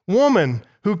woman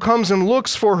who comes and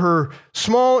looks for her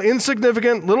small,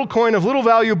 insignificant little coin of little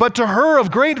value, but to her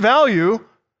of great value,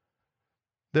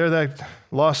 There that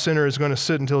lost sinner is going to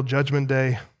sit until judgment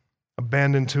day,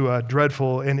 abandoned to a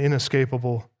dreadful and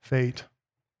inescapable fate.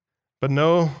 But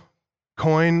no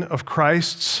coin of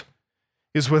Christ's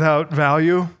is without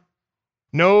value.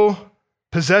 No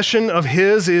possession of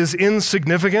his is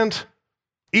insignificant.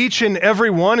 Each and every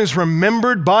one is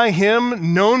remembered by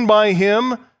him, known by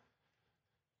him.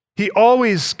 He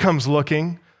always comes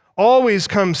looking, always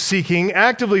comes seeking,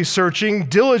 actively searching,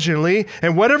 diligently,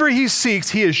 and whatever he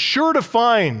seeks, he is sure to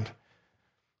find,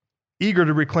 eager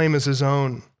to reclaim as his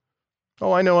own.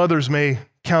 Oh, I know others may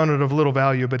count it of little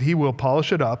value, but he will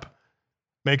polish it up,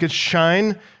 make it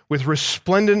shine with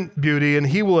resplendent beauty, and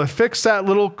he will affix that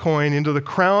little coin into the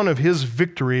crown of his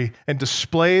victory and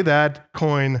display that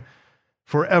coin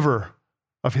forever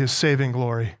of his saving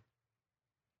glory.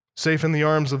 Safe in the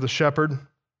arms of the shepherd,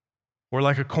 or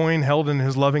like a coin held in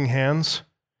his loving hands.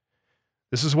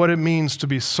 This is what it means to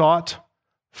be sought,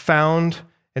 found,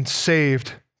 and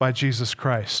saved by Jesus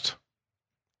Christ.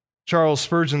 Charles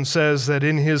Spurgeon says that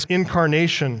in his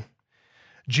incarnation,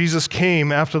 Jesus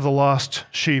came after the lost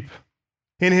sheep.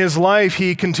 In his life,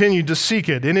 he continued to seek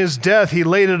it. In his death, he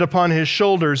laid it upon his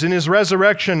shoulders. In his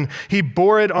resurrection, he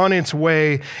bore it on its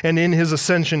way. And in his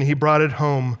ascension, he brought it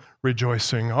home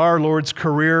rejoicing. Our Lord's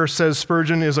career, says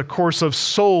Spurgeon, is a course of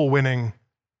soul winning,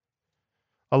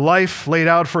 a life laid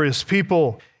out for his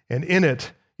people. And in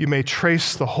it, you may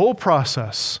trace the whole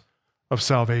process of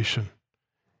salvation.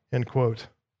 End quote.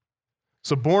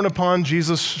 So borne upon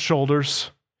Jesus'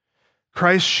 shoulders,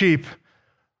 Christ's sheep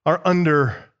are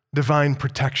under divine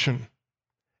protection,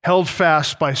 held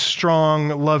fast by strong,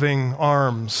 loving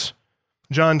arms.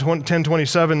 John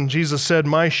 10:27, Jesus said,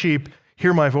 "My sheep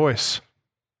hear my voice."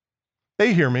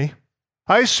 They hear me.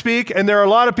 I speak, and there are a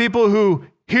lot of people who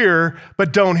hear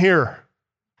but don't hear.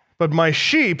 But my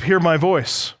sheep hear my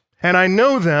voice, and I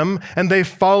know them, and they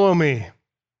follow me.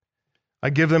 I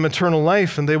give them eternal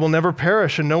life, and they will never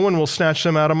perish, and no one will snatch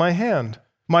them out of my hand.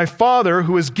 My Father,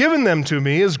 who has given them to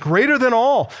me, is greater than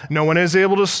all. No one is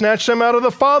able to snatch them out of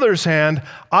the Father's hand.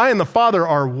 I and the Father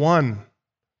are one.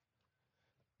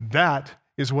 That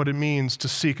is what it means to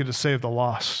seek and to save the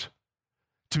lost.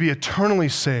 To be eternally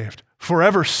saved,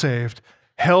 forever saved,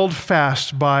 held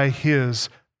fast by his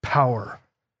power.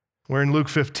 We're in Luke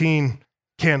 15.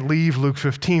 Can't leave Luke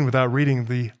 15 without reading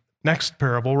the next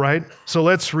parable, right? So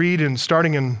let's read,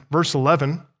 starting in verse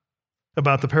 11,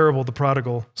 about the parable of the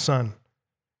prodigal son.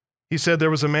 He said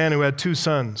there was a man who had 2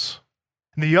 sons.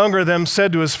 And the younger of them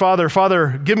said to his father,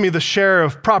 "Father, give me the share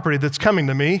of property that's coming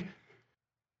to me."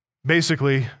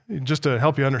 Basically, just to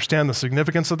help you understand the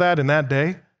significance of that in that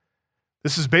day,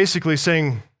 this is basically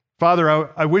saying, "Father,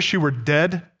 I wish you were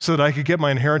dead so that I could get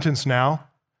my inheritance now.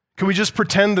 Can we just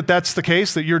pretend that that's the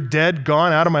case, that you're dead,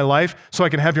 gone out of my life, so I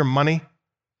can have your money?"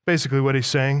 Basically what he's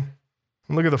saying.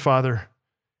 And look at the father.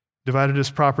 Divided his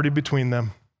property between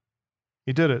them.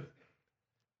 He did it.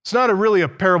 It's not really a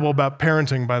parable about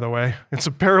parenting, by the way. It's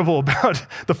a parable about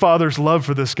the father's love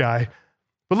for this guy.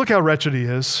 But look how wretched he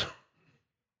is.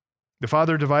 The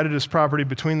father divided his property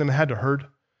between them and had to hurt.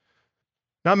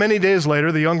 Not many days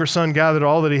later, the younger son gathered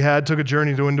all that he had, took a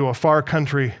journey into a far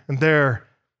country, and there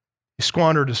he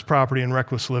squandered his property in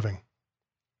reckless living.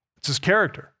 It's his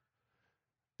character.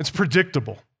 It's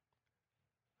predictable.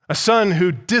 A son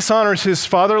who dishonors his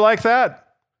father like that,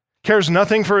 cares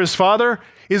nothing for his father,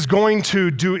 is going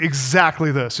to do exactly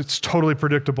this. It's totally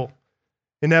predictable,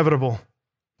 inevitable.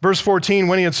 Verse 14,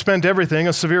 when he had spent everything,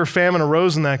 a severe famine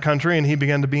arose in that country, and he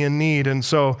began to be in need. And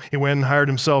so he went and hired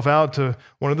himself out to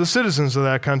one of the citizens of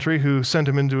that country, who sent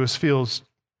him into his fields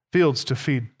to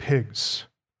feed pigs.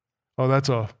 Oh, that's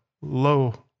a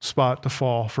low spot to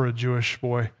fall for a Jewish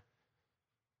boy.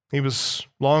 He was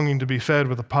longing to be fed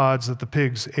with the pods that the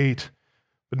pigs ate,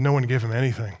 but no one gave him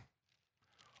anything.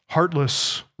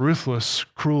 Heartless, ruthless,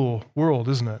 cruel world,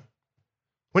 isn't it?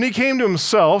 When he came to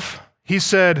himself, he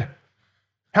said,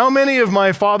 "How many of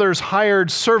my father's hired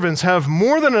servants have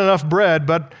more than enough bread,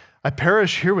 but I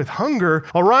perish here with hunger?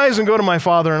 I'll rise and go to my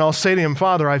father, and I'll say to him,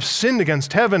 'Father, I've sinned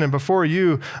against heaven and before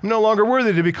you. I'm no longer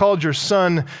worthy to be called your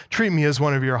son. Treat me as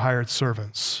one of your hired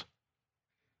servants.'"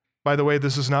 By the way,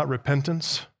 this is not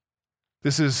repentance.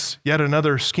 This is yet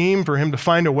another scheme for him to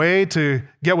find a way to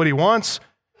get what he wants.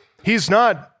 He's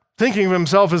not thinking of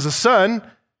himself as a son.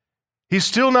 He's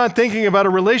still not thinking about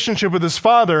a relationship with his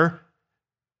father.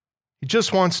 He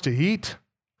just wants to eat.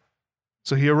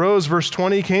 So he arose, verse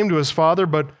 20, came to his father,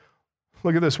 but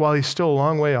look at this, while he's still a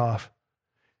long way off,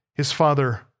 his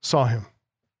father saw him,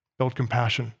 felt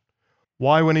compassion.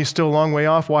 Why when he's still a long way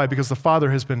off? Why? Because the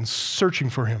father has been searching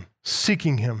for him,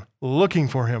 seeking him, looking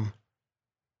for him.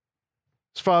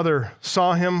 His father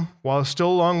saw him while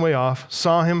still a long way off,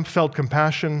 saw him, felt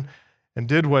compassion, and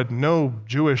did what no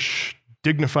Jewish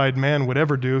dignified man would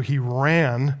ever do. He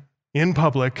ran in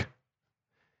public,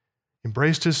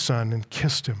 embraced his son, and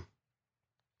kissed him.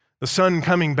 The son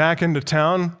coming back into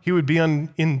town, he would be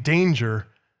in danger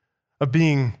of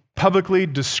being publicly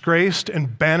disgraced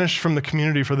and banished from the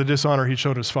community for the dishonor he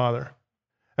showed his father.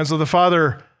 And so the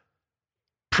father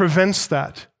prevents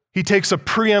that. He takes a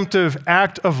preemptive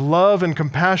act of love and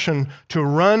compassion to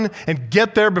run and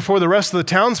get there before the rest of the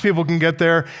townspeople can get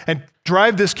there and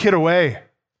drive this kid away,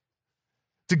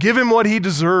 to give him what he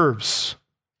deserves.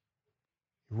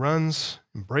 He runs,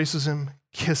 embraces him,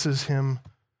 kisses him.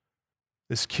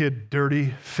 This kid,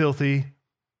 dirty, filthy,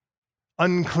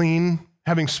 unclean,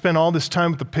 having spent all this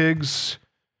time with the pigs.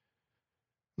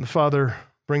 And the father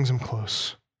brings him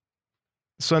close.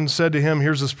 The son said to him,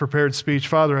 here's his prepared speech,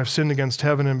 Father, I've sinned against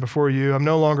heaven and before you. I'm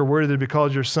no longer worthy to be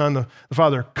called your son. The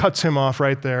father cuts him off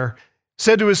right there.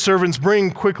 Said to his servants,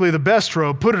 bring quickly the best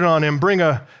robe, put it on him, bring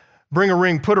a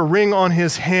ring, put a ring on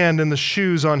his hand and the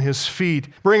shoes on his feet.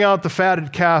 Bring out the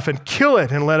fatted calf and kill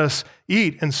it and let us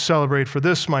eat and celebrate. For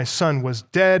this my son was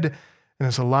dead and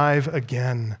is alive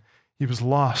again. He was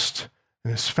lost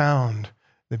and is found.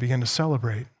 They began to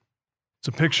celebrate. It's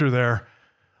a picture there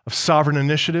of sovereign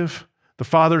initiative. The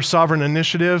father's sovereign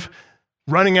initiative,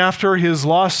 running after his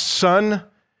lost son.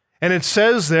 And it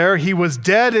says there, he was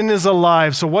dead and is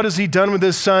alive. So what has he done with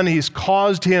his son? He's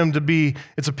caused him to be,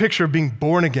 it's a picture of being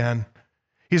born again.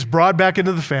 He's brought back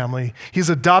into the family. He's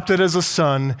adopted as a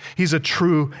son. He's a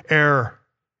true heir.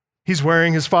 He's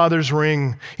wearing his father's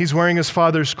ring. He's wearing his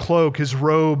father's cloak, his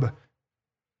robe.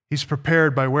 He's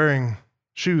prepared by wearing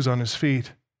shoes on his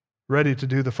feet, ready to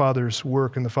do the father's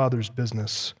work and the father's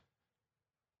business.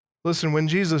 Listen, when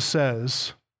Jesus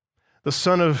says, the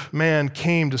Son of Man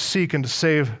came to seek and to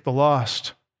save the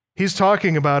lost, he's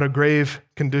talking about a grave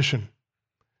condition,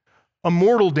 a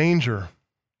mortal danger.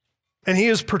 And he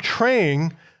is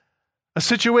portraying a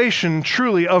situation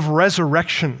truly of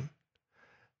resurrection.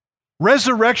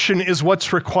 Resurrection is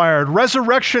what's required.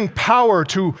 Resurrection power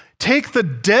to take the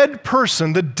dead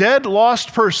person, the dead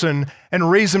lost person, and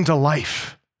raise him to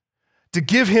life, to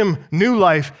give him new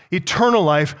life, eternal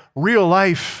life, real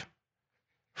life.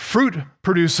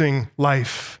 Fruit-producing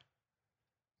life.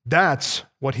 That's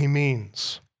what he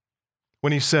means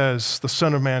when he says the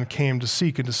Son of Man came to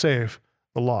seek and to save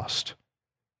the lost.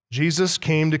 Jesus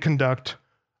came to conduct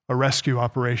a rescue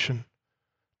operation,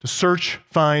 to search,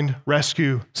 find,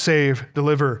 rescue, save,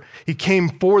 deliver. He came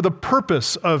for the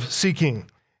purpose of seeking,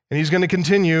 and he's going to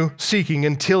continue seeking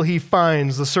until he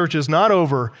finds. The search is not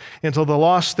over until the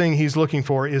lost thing he's looking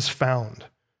for is found.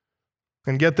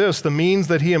 And get this, the means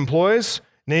that he employs,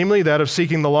 namely that of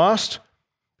seeking the lost,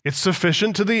 it's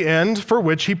sufficient to the end for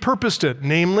which he purposed it,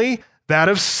 namely that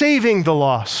of saving the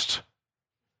lost.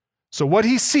 So what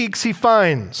he seeks, he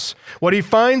finds. What he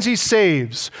finds, he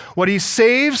saves. What he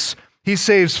saves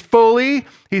fully,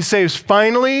 he saves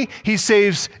finally, he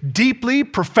saves deeply,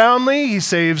 profoundly, he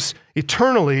saves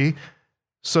eternally,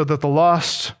 so that the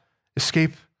lost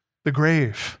escape the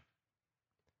grave.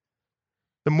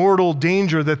 The mortal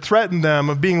danger that threatened them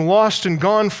of being lost and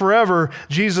gone forever,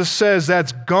 Jesus says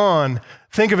that's gone.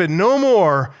 Think of it no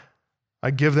more.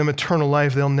 I give them eternal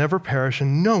life. They'll never perish,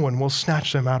 and no one will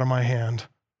snatch them out of my hand.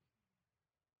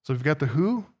 So we've got the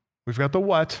who, we've got the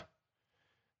what.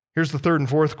 Here's the third and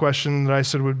fourth question that I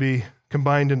said would be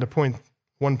combined into point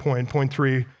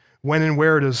 3. When and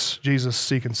where does Jesus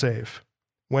seek and save?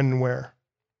 When and where?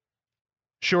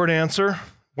 Short answer.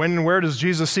 When and where does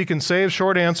Jesus seek and save?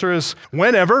 Short answer is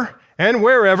whenever and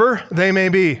wherever they may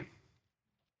be.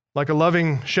 Like a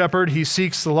loving shepherd, he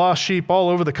seeks the lost sheep all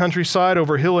over the countryside,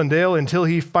 over hill and dale, until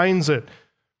he finds it.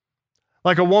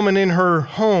 Like a woman in her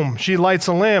home, she lights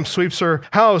a lamp, sweeps her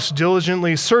house,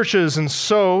 diligently searches, and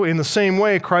so, in the same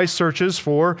way, Christ searches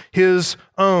for his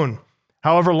own.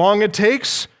 However long it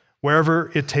takes,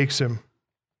 wherever it takes him.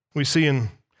 We see in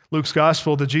Luke's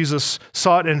gospel that Jesus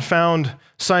sought and found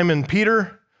Simon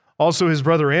Peter, also his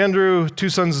brother Andrew, 2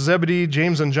 sons of Zebedee,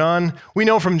 James and John. We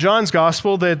know from John's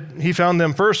gospel that he found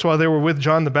them first while they were with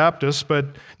John the Baptist, but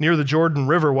near the Jordan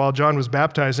River while John was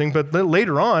baptizing. But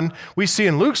later on, we see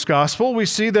in Luke's gospel, we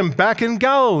see them back in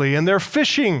Galilee and they're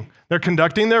fishing. They're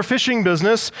conducting their fishing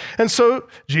business. And so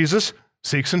Jesus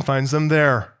seeks and finds them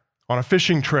there on a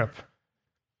fishing trip.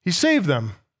 He saved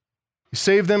them. He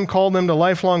saved them, called them to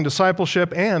lifelong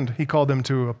discipleship, and he called them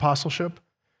to apostleship.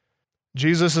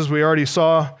 Jesus, as we already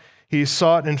saw, he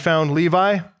sought and found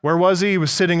Levi. Where was he? He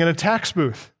was sitting in a tax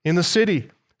booth in the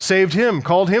city, saved him,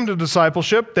 called him to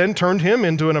discipleship, then turned him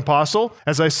into an apostle.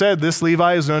 As I said, this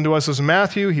Levi is known to us as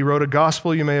Matthew. He wrote a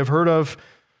gospel you may have heard of.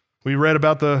 We read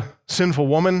about the sinful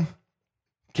woman,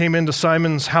 came into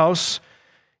Simon's house.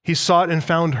 He sought and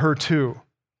found her too.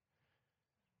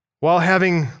 While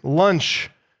having lunch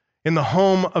in the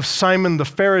home of Simon the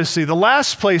Pharisee, the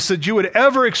last place that you would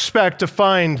ever expect to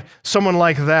find someone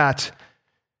like that.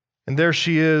 And there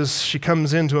she is. She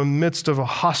comes into the midst of a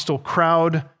hostile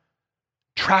crowd,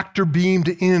 tractor beamed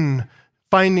in,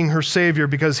 finding her Savior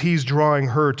because he's drawing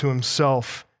her to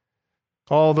himself.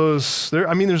 All those,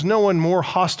 there's no one more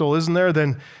hostile, isn't there,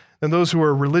 than those who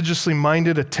are religiously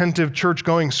minded, attentive,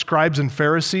 church-going scribes and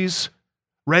Pharisees,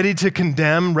 ready to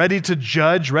condemn, ready to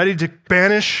judge, ready to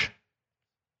banish.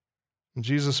 And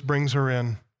Jesus brings her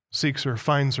in, seeks her,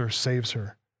 finds her, saves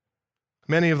her.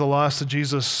 Many of the lost that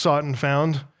Jesus sought and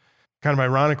found, kind of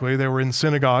ironically, they were in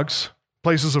synagogues,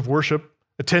 places of worship,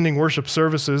 attending worship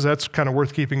services. That's kind of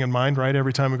worth keeping in mind, right?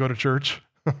 Every time we go to church.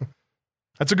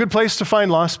 That's a good place to find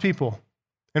lost people.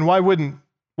 And why wouldn't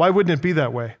it be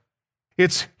that way?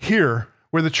 It's here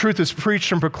where the truth is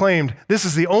preached and proclaimed. This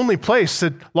is the only place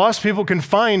that lost people can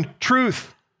find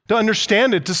truth, to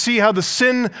understand it, to see how the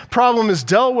sin problem is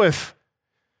dealt with.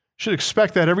 You should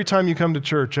expect that every time you come to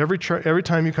church. Every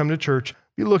time you come to church,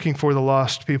 be looking for the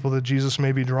lost people that Jesus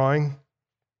may be drawing.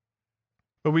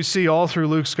 But we see all through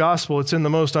Luke's gospel, it's in the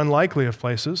most unlikely of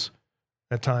places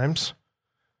at times.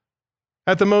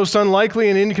 At the most unlikely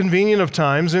and inconvenient of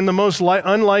times, in the most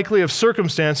unlikely of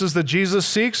circumstances, that Jesus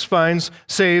seeks, finds,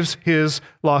 saves his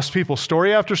lost people.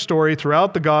 Story after story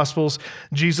throughout the Gospels,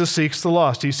 Jesus seeks the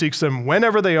lost. He seeks them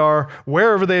whenever they are,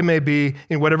 wherever they may be,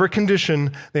 in whatever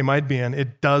condition they might be in.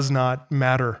 It does not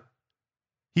matter.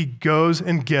 He goes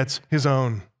and gets his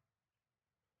own.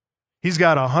 He's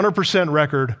got a 100%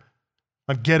 record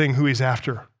on getting who he's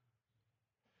after.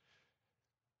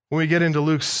 When we get into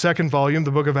Luke's second volume,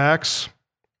 the book of Acts,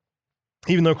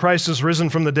 even though Christ is risen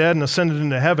from the dead and ascended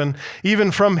into heaven,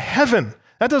 even from heaven,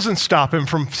 that doesn't stop him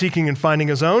from seeking and finding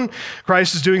his own.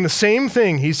 Christ is doing the same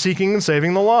thing. He's seeking and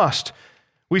saving the lost.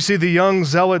 We see the young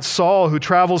zealot Saul who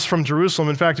travels from Jerusalem.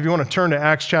 In fact, if you want to turn to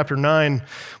Acts chapter 9,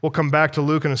 we'll come back to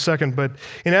Luke in a second. But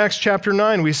in Acts chapter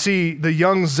 9, we see the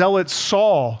young zealot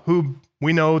Saul, who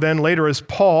we know then later as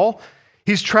Paul.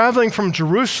 He's traveling from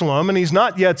Jerusalem, and he's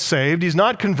not yet saved. He's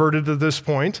not converted at this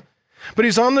point. But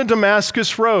he's on the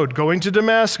Damascus road, going to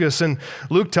Damascus. And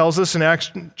Luke tells us in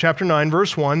Acts chapter 9,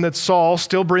 verse 1, that Saul,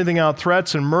 still breathing out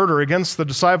threats and murder against the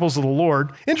disciples of the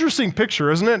Lord. Interesting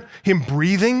picture, isn't it? Him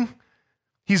breathing.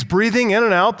 He's breathing in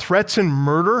and out threats and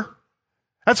murder.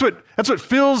 That's what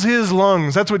fills his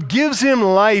lungs. That's what gives him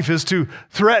life, is to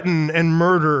threaten and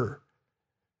murder.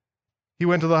 He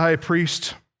went to the high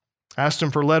priest, asked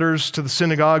him for letters to the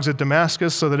synagogues at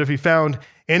Damascus so that if he found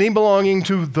any belonging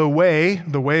to the way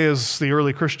is the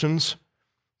early Christians,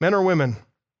 men or women,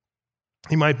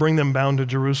 he might bring them bound to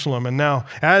Jerusalem. And now,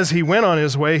 as he went on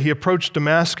his way, he approached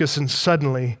Damascus, and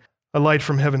suddenly a light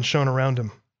from heaven shone around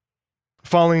him.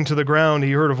 Falling to the ground,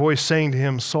 he heard a voice saying to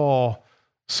him, "Saul,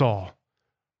 Saul,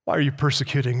 why are you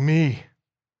persecuting me?"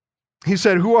 He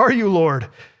said, "Who are you, Lord?"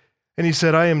 And he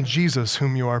said, "I am Jesus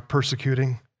whom you are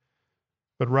persecuting.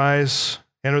 But rise,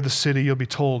 enter the city, you'll be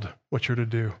told what you're to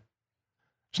do."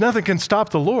 There's nothing can stop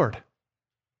the Lord.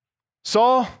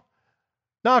 Saul,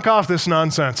 knock off this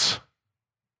nonsense.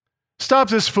 Stop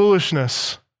this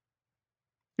foolishness.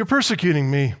 You're persecuting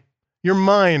me. You're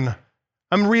mine.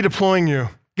 I'm redeploying you.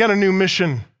 Got a new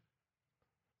mission.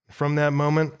 From that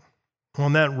moment,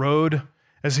 on that road,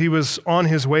 as he was on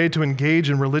his way to engage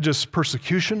in religious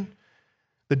persecution,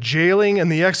 the jailing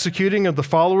and the executing of the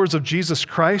followers of Jesus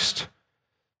Christ,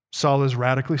 Saul is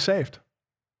radically saved.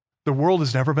 The world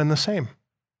has never been the same.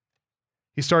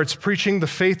 He starts preaching the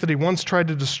faith that he once tried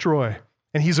to destroy,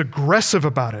 and he's aggressive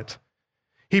about it.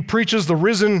 He preaches the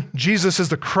risen Jesus as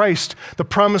the Christ, the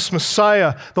promised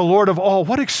Messiah, the Lord of all.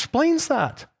 What explains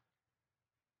that?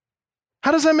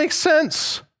 How does that make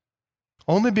sense?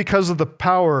 Only because of the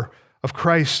power of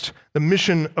Christ, the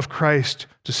mission of Christ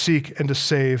to seek and to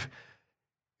save.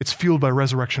 It's fueled by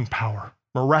resurrection power,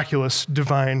 miraculous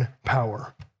divine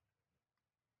power.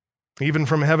 Even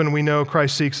from heaven, we know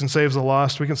Christ seeks and saves the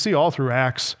lost. We can see all through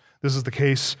Acts this is the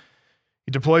case.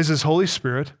 He deploys his Holy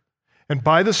Spirit, and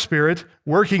by the Spirit,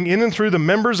 working in and through the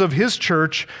members of his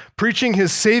church, preaching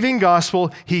his saving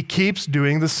gospel, he keeps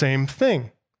doing the same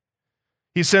thing.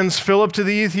 He sends Philip to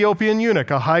the Ethiopian eunuch,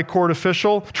 a high court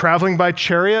official traveling by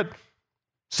chariot,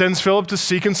 sends Philip to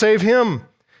seek and save him.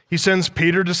 He sends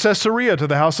Peter to Caesarea, to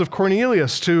the house of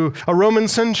Cornelius, to a Roman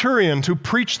centurion to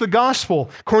preach the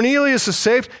gospel. Cornelius is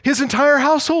saved. His entire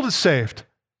household is saved.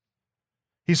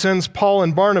 He sends Paul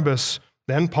and Barnabas,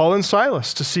 then Paul and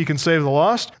Silas, to seek and save the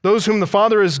lost, those whom the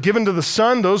Father has given to the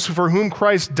Son, those for whom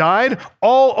Christ died,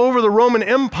 all over the Roman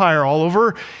Empire, all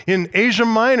over in Asia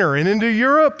Minor and into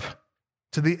Europe,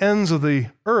 to the ends of the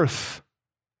earth.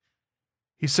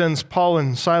 He sends Paul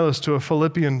and Silas to a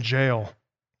Philippian jail,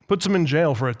 puts them in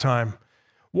jail for a time.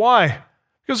 Why?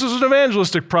 Because there's an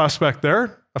evangelistic prospect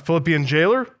there, a Philippian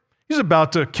jailer. He's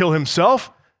about to kill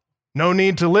himself. No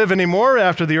need to live anymore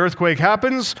after the earthquake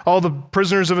happens. All the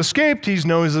prisoners have escaped. He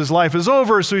knows his life is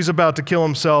over, so he's about to kill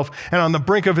himself. And on the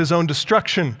brink of his own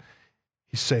destruction,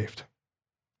 he's saved.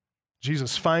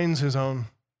 Jesus finds his own.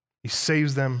 He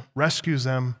saves them, rescues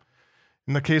them.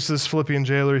 In the case of this Philippian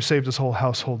jailer, he saved his whole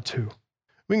household too.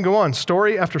 We can go on,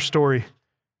 story after story.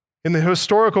 In the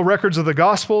historical records of the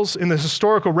Gospels, in the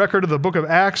historical record of the book of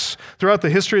Acts, throughout the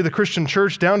history of the Christian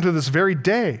church, down to this very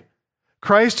day,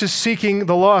 Christ is seeking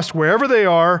the lost wherever they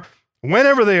are,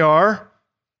 whenever they are,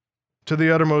 to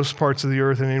the uttermost parts of the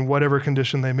earth and in whatever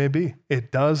condition they may be.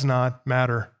 It does not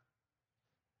matter.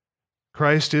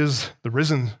 Christ is the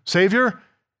risen Savior.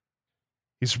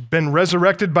 He's been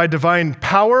resurrected by divine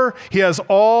power. He has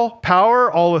all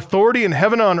power, all authority in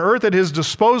heaven and on earth at his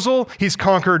disposal. He's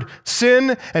conquered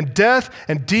sin and death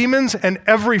and demons and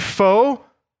every foe.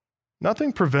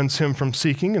 Nothing prevents him from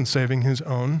seeking and saving his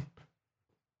own.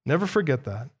 Never forget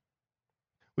that.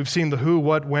 We've seen the who,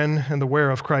 what, when, and the where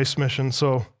of Christ's mission,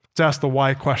 so let's ask the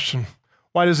why question.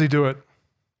 Why does he do it?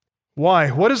 Why?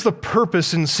 What is the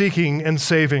purpose in seeking and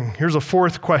saving? Here's a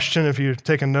fourth question if you're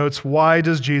taking notes. Why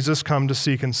does Jesus come to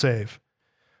seek and save?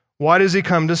 Why does he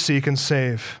come to seek and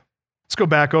save? Let's go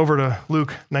back over to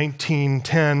Luke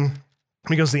 19:10,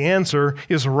 because the answer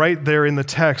is right there in the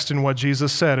text in what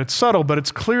Jesus said. It's subtle, but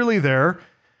it's clearly there.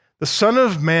 The Son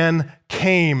of Man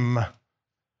came.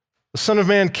 The Son of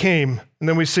Man came, and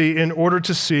then we see, in order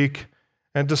to seek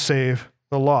and to save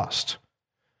the lost.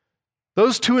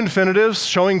 Those two infinitives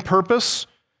showing purpose,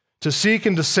 to seek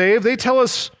and to save, they tell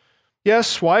us,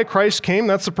 yes, why Christ came.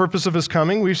 That's the purpose of his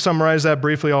coming. We've summarized that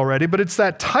briefly already, but it's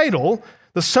that title,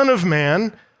 the Son of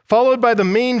Man, followed by the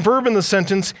main verb in the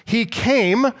sentence, he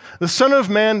came. The Son of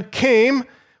Man came.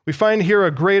 We find here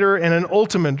a greater and an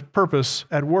ultimate purpose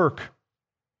at work.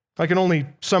 I can only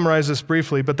summarize this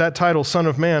briefly, but that title, Son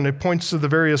of Man, it points to the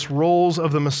various roles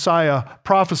of the Messiah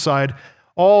prophesied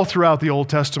all throughout the Old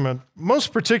Testament,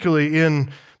 most particularly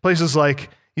in places like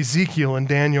Ezekiel and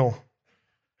Daniel.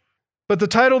 But the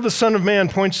title, the Son of Man,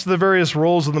 points to the various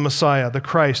roles of the Messiah, the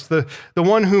Christ, the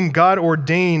one whom God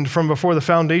ordained from before the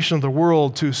foundation of the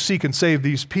world to seek and save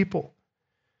these people.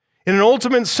 In an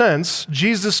ultimate sense,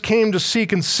 Jesus came to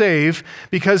seek and save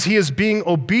because he is being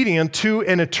obedient to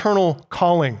an eternal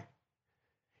calling.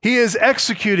 He is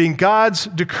executing God's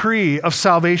decree of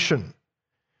salvation.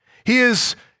 He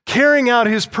is carrying out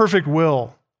his perfect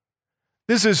will.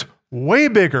 This is way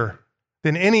bigger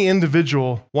than any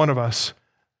individual one of us.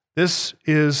 This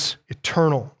is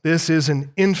eternal. This is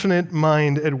an infinite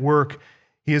mind at work.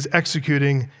 He is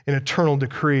executing an eternal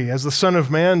decree. As the Son of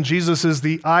Man, Jesus is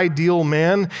the ideal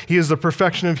man. He is the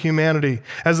perfection of humanity.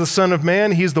 As the Son of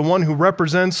Man, he is the one who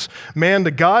represents man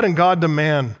to God and God to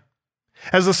man.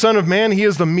 As the Son of Man, he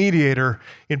is the mediator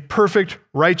in perfect,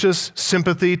 righteous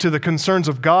sympathy to the concerns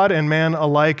of God and man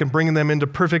alike and bringing them into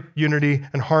perfect unity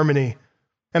and harmony.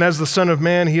 And as the Son of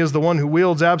Man, he is the one who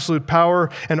wields absolute power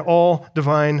and all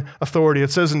divine authority. It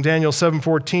says in Daniel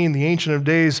 7:14, the Ancient of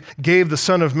Days gave the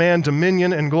Son of Man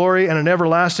dominion and glory and an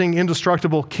everlasting,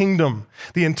 indestructible kingdom.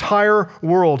 The entire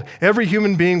world, every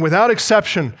human being without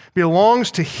exception,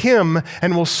 belongs to him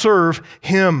and will serve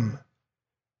him.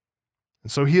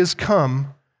 And so he has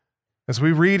come, as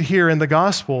we read here in the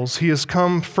Gospels, he has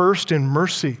come first in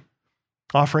mercy,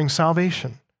 offering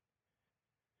salvation.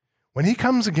 When he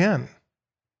comes again,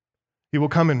 he will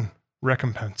come in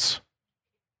recompense.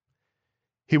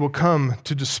 He will come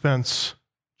to dispense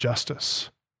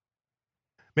justice.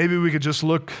 Maybe we could just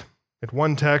look at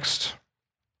one text.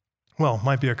 Well,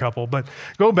 might be a couple, but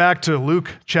go back to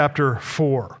Luke chapter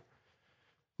 4.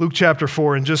 Luke chapter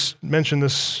 4, and just mention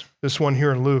this one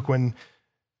here in Luke. When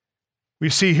we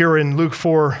see here in Luke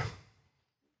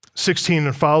 4:16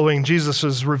 and following, Jesus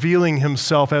is revealing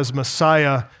himself as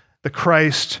Messiah, the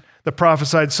Christ, the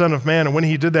prophesied Son of Man. And when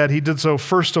he did that, he did so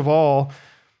first of all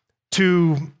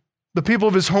to the people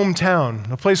of his hometown,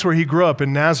 the place where he grew up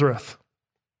in Nazareth.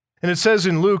 And it says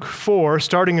in Luke 4,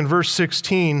 starting in verse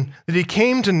 16, that he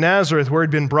came to Nazareth where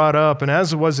he'd been brought up, and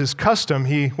as it was his custom,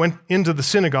 he went into the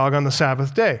synagogue on the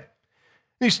Sabbath day. And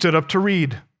he stood up to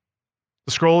read.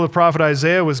 The scroll of the prophet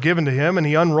Isaiah was given to him, and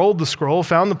he unrolled the scroll,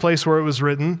 found the place where it was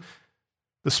written,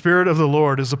 "The Spirit of the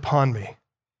Lord is upon me,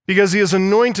 because he has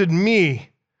anointed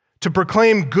me to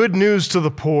proclaim good news to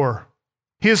the poor.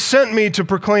 He has sent me to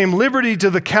proclaim liberty to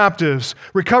the captives,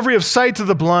 recovery of sight to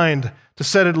the blind, to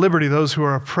set at liberty those who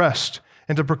are oppressed,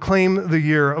 and to proclaim the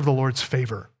year of the Lord's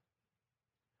favor."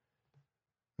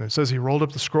 And it says he rolled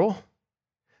up the scroll,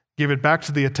 gave it back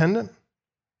to the attendant,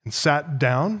 and sat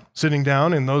down. Sitting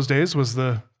down in those days was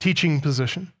the teaching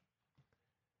position.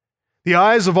 The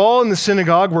eyes of all in the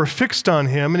synagogue were fixed on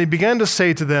him, and he began to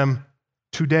say to them,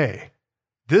 "Today,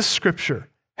 this scripture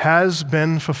has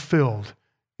been fulfilled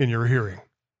in your hearing."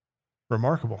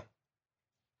 Remarkable.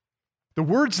 The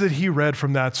words that he read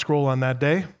from that scroll on that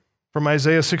day, from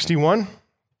Isaiah 61,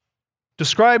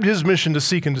 described his mission to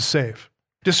seek and to save,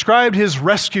 described his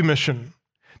rescue mission,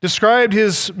 described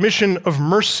his mission of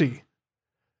mercy.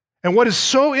 And what is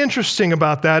so interesting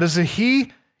about that is that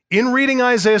he, in reading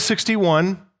Isaiah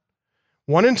 61,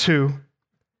 1 and 2,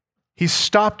 he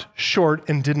stopped short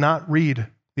and did not read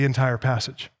the entire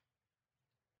passage.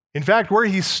 In fact, where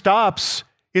he stops,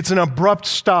 it's an abrupt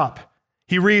stop.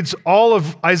 He reads all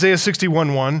of Isaiah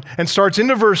 61:1 and starts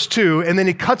into verse 2, and then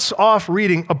he cuts off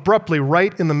reading abruptly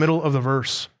right in the middle of the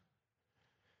verse.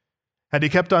 Had he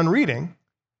kept on reading,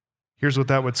 here's what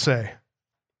that would say.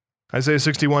 Isaiah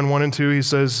 61:1 and 2, he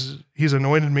says, "He's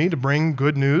anointed me to bring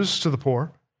good news to the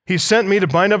poor. He sent me to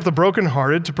bind up the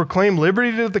brokenhearted, to proclaim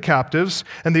liberty to the captives,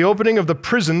 and the opening of the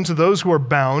prison to those who are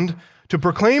bound, to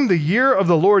proclaim the year of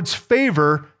the Lord's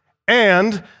favor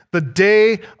and the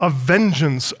day of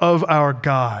vengeance of our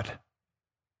God."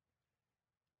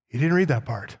 He didn't read that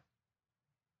part.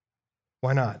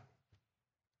 Why not?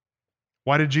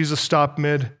 Why did Jesus stop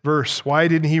mid-verse? Why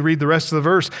didn't he read the rest of the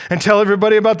verse and tell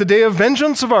everybody about the day of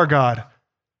vengeance of our God?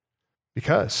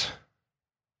 Because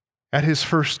at his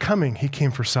first coming, he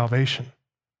came for salvation.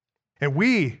 And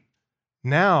we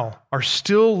now are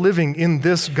still living in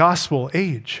this gospel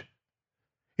age.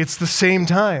 It's the same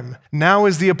time. Now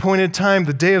is the appointed time,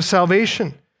 the day of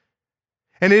salvation.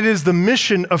 And it is the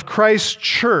mission of Christ's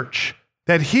church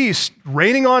that he's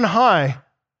reigning on high,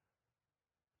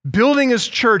 building his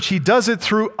church. He does it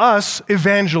through us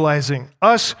evangelizing,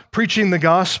 us preaching the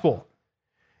gospel.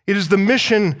 It is the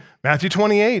mission, Matthew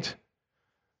 28,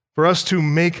 for us to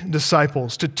make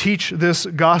disciples, to teach this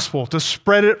gospel, to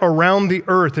spread it around the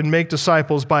earth and make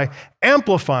disciples by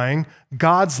amplifying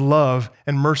God's love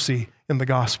and mercy in the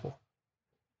gospel.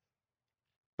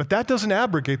 But that doesn't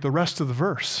abrogate the rest of the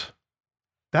verse.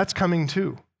 That's coming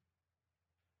too.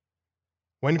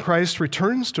 When Christ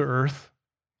returns to earth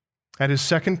at his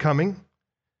second coming,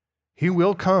 he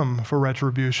will come for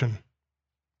retribution.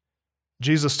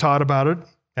 Jesus taught about it,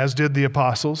 as did the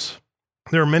apostles.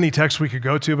 There are many texts we could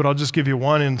go to, but I'll just give you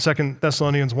one in 2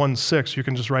 Thessalonians 1:6. You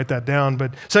can just write that down.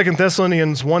 But 2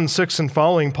 Thessalonians 1:6 and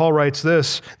following, Paul writes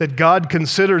this, that God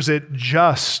considers it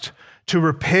just to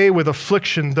repay with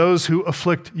affliction those who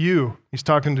afflict you. He's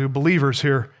talking to believers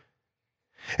here.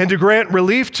 And to grant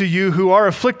relief to you who are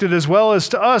afflicted as well as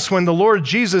to us when the Lord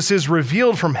Jesus is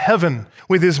revealed from heaven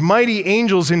with his mighty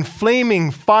angels in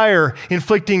flaming fire,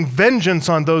 inflicting vengeance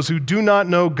on those who do not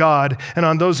know God and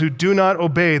on those who do not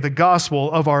obey the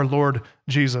gospel of our Lord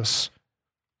Jesus.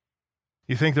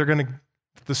 You think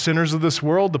the sinners of this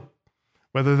world,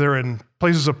 whether they're in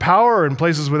places of power or in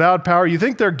places without power, you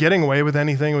think they're getting away with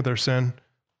anything with their sin?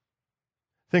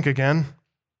 Think again.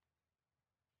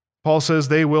 Paul says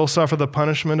they will suffer the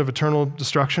punishment of eternal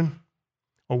destruction,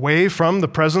 away from the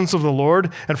presence of the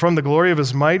Lord and from the glory of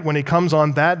his might when he comes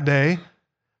on that day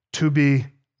to be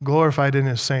glorified in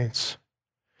his saints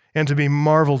and to be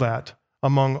marveled at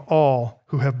among all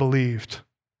who have believed.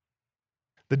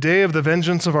 The day of the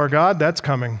vengeance of our God, that's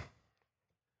coming.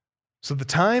 So the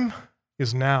time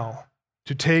is now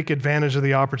to take advantage of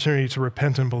the opportunity to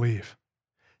repent and believe.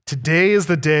 Today is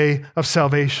the day of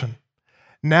salvation.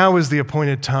 Now is the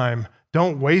appointed time.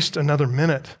 Don't waste another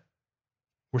minute.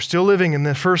 We're still living in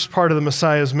the first part of the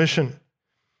Messiah's mission,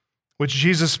 which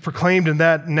Jesus proclaimed in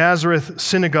that Nazareth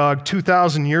synagogue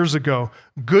 2,000 years ago.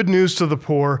 Good news to the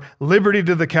poor, liberty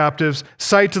to the captives,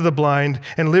 sight to the blind,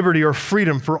 and liberty or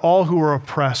freedom for all who are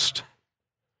oppressed.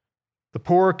 The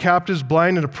poor, captives,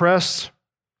 blind, and oppressed,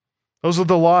 those are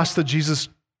the lost that Jesus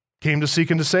came to seek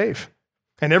and to save.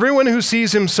 And everyone who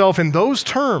sees himself in those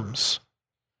terms,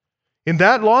 in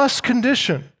that lost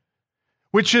condition,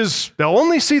 which is, they'll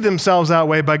only see themselves that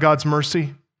way by God's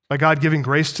mercy, by God giving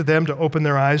grace to them to open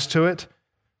their eyes to it.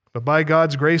 But by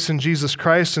God's grace in Jesus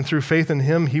Christ and through faith in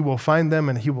him, he will find them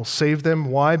and he will save them.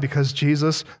 Why? Because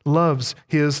Jesus loves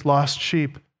his lost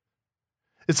sheep.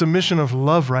 It's a mission of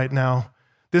love right now.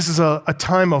 This is a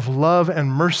time of love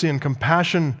and mercy and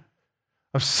compassion,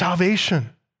 of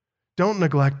salvation. Don't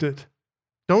neglect it.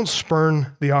 Don't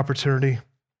spurn the opportunity.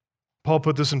 Paul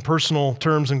put this in personal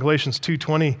terms in Galatians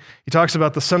 2:20. He talks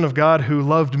about the Son of God who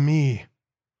loved me,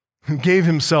 who gave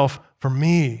himself for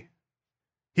me.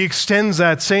 He extends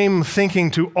that same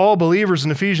thinking to all believers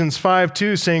in Ephesians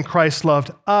 5:2, saying Christ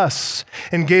loved us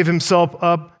and gave himself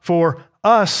up for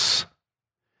us.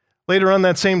 Later on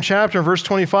that same chapter, verse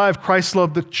 25, Christ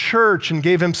loved the church and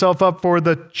gave himself up for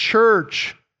the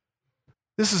church.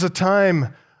 This is a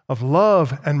time of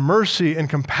love and mercy and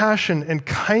compassion and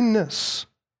kindness.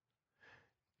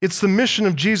 It's the mission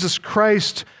of Jesus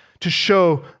Christ to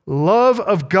show love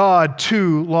of God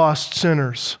to lost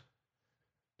sinners,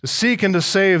 to seek and to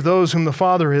save those whom the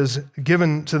Father has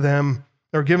given to them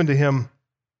or given to him.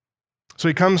 So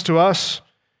he comes to us.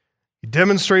 He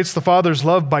demonstrates the Father's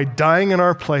love by dying in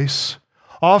our place,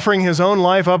 offering his own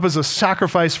life up as a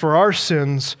sacrifice for our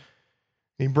sins.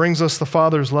 He brings us the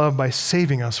Father's love by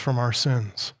saving us from our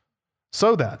sins,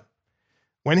 so that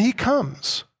when he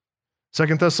comes,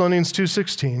 2 Thessalonians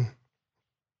 2:16,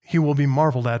 he will be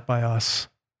marveled at by us.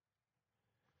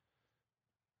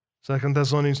 2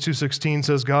 Thessalonians 2:16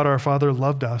 says, God our Father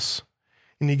loved us,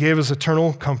 and he gave us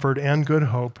eternal comfort and good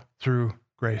hope through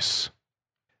grace.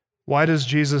 Why does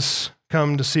Jesus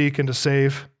come to seek and to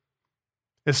save?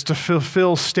 It's to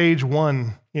fulfill stage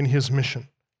 1 in his mission,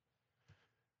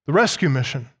 the rescue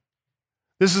mission.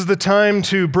 This is the time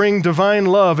to bring divine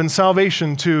love and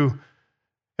salvation to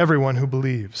everyone who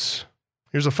believes.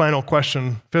 Here's a final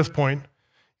question, 5th point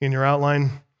in your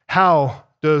outline. How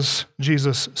does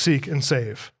Jesus seek and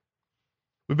save?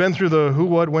 We've been through the who,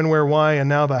 what, when, where, why, and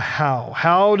now the how.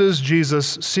 How does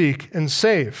Jesus seek and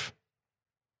save?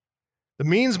 The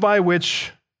means by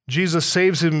which Jesus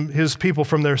saves his people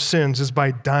from their sins is by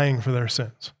dying for their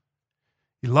sins.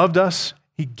 He loved us.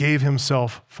 He gave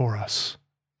himself for us.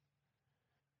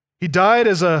 He died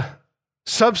as a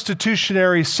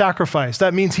substitutionary sacrifice.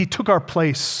 That means he took our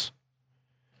place.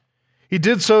 He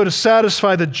did so to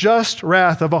satisfy the just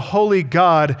wrath of a holy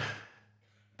God,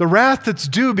 the wrath that's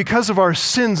due because of our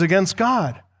sins against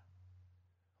God.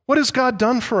 What has God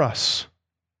done for us?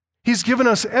 He's given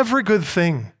us every good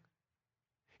thing.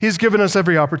 He's given us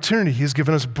every opportunity. He's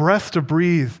given us breath to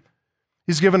breathe.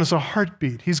 He's given us a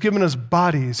heartbeat. He's given us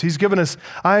bodies. He's given us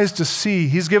eyes to see.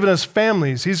 He's given us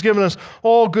families. He's given us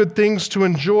all good things to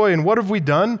enjoy. And what have we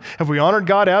done? Have we honored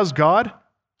God as God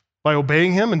by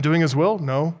obeying him and doing his will?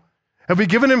 No. Have we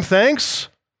given him thanks?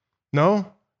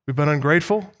 No. We've been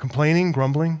ungrateful, complaining,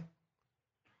 grumbling.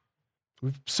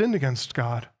 We've sinned against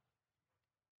God.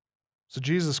 So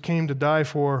Jesus came to die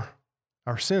for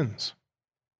our sins.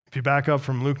 If you back up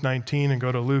from Luke 19 and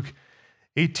go to Luke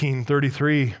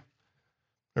 18:33,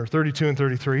 or 32 and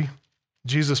 33,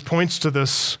 Jesus points to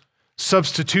this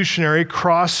substitutionary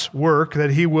cross work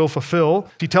that he will fulfill.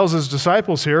 He tells his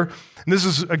disciples here, and this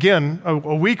is, again,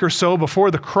 a week or so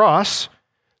before the cross,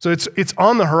 so it's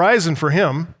on the horizon for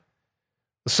him.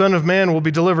 The Son of Man will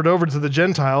be delivered over to the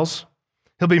Gentiles.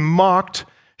 He'll be mocked,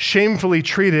 shamefully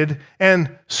treated,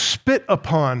 and spit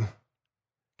upon.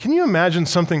 Can you imagine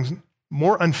something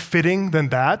more unfitting than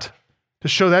that? To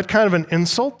show that kind of an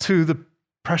insult to the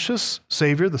precious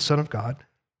Savior, the Son of God.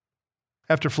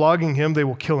 After flogging him, they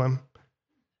will kill him.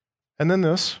 And then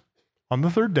this, on the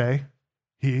 3rd day,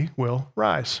 he will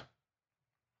rise.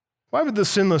 Why would the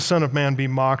sinless Son of Man be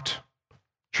mocked,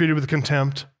 treated with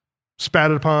contempt,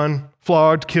 spat upon,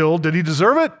 flogged, killed? Did he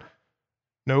deserve it?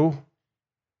 No.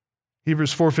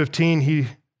 Hebrews 4:15, he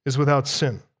is without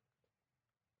sin.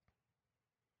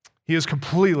 He is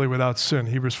completely without sin,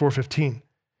 Hebrews 4:15.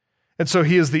 And so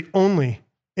he is the only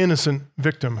innocent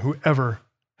victim who ever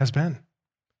has been.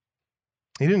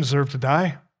 He didn't deserve to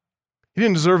die. He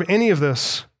didn't deserve any of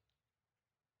this.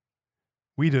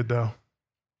 We did, though.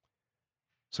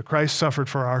 So Christ suffered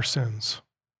for our sins.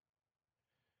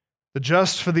 The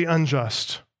just for the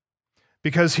unjust,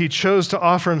 because he chose to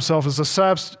offer himself as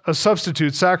a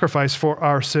substitute sacrifice for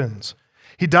our sins.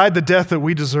 He died the death that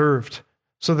we deserved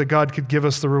so that God could give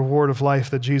us the reward of life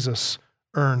that Jesus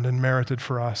earned and merited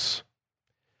for us.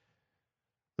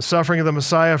 The suffering of the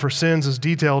Messiah for sins is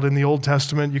detailed in the Old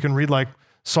Testament. You can read like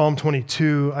Psalm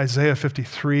 22, Isaiah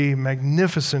 53,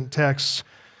 magnificent texts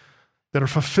that are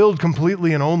fulfilled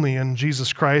completely and only in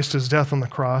Jesus Christ, his death on the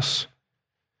cross.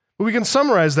 But we can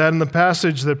summarize that in the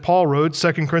passage that Paul wrote,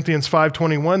 2 Corinthians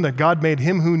 5:21, that God made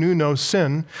him who knew no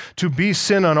sin to be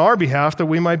sin on our behalf, that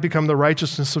we might become the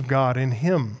righteousness of God in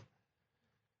him.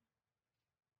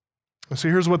 And so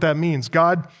here's what that means.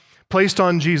 God placed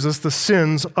on Jesus the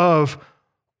sins of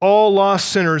all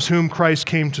lost sinners whom Christ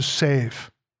came to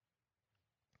save.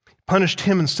 Punished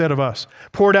him instead of us.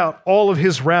 Poured out all of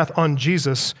his wrath on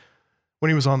Jesus when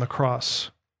he was on the cross.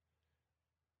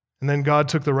 And then God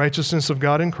took the righteousness of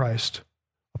God in Christ,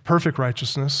 perfect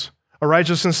righteousness, a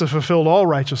righteousness that fulfilled all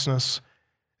righteousness,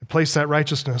 and placed that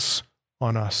righteousness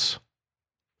on us,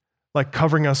 like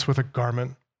covering us with a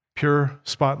garment, pure,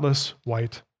 spotless,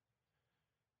 white.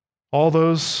 All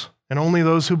those and only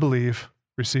those who believe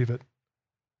receive it.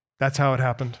 That's how it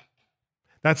happened.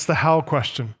 That's the how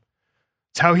question.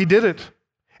 It's how he did it.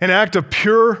 An act of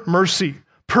pure mercy,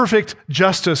 perfect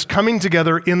justice coming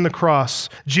together in the cross.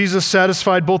 Jesus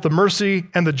satisfied both the mercy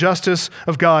and the justice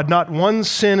of God. Not one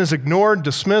sin is ignored,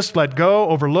 dismissed, let go,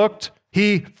 overlooked.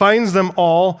 He finds them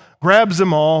all, grabs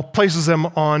them all, places them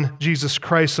on Jesus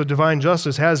Christ. So divine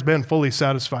justice has been fully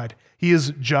satisfied. He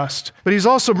is just, but he's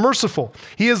also merciful.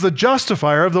 He is the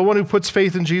justifier of the one who puts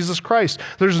faith in Jesus Christ.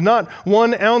 There's not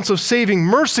 1 ounce of saving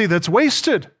mercy that's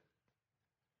wasted.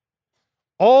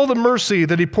 All the mercy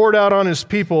that he poured out on his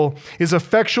people is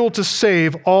effectual to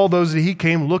save all those that he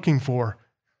came looking for.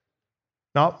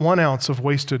 Not 1 ounce of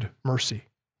wasted mercy.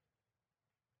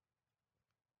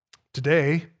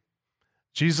 Today,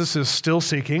 Jesus is still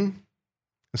seeking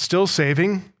and still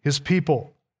saving his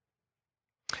people.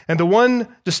 And the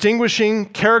one distinguishing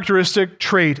characteristic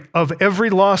trait of every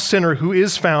lost sinner who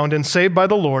is found and saved by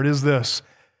the Lord is this: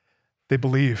 they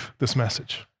believe this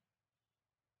message.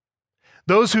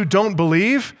 Those who don't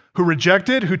believe, who reject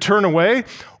it, who turn away,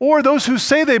 or those who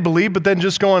say they believe but then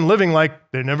just go on living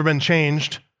like they've never been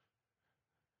changed,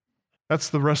 that's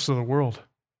the rest of the world.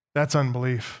 That's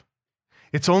unbelief.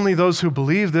 It's only those who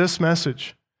believe this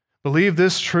message, believe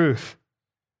this truth.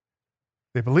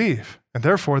 They believe, and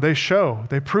therefore they show,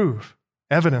 they prove,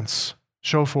 evidence,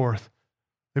 show forth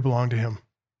they belong to him.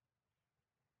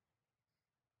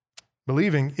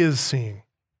 Believing is seeing.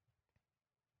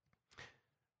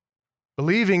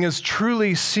 Believing is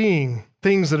truly seeing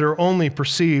things that are only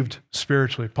perceived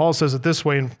spiritually. Paul says it this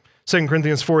way in 2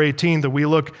 Corinthians 4:18, that we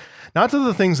look not to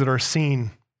the things that are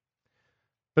seen,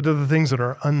 but to the things that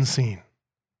are unseen.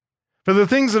 For the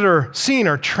things that are seen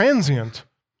are transient,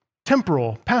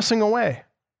 temporal, passing away.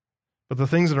 But the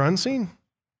things that are unseen,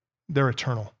 they're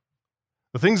eternal.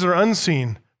 The things that are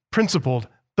unseen, principled,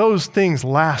 those things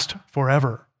last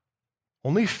forever.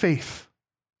 Only faith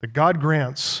that God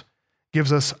grants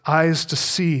gives us eyes to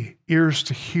see, ears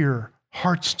to hear,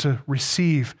 hearts to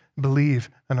receive, believe,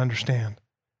 and understand.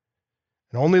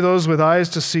 And only those with eyes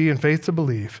to see and faith to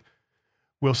believe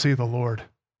will see the Lord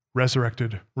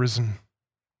resurrected, risen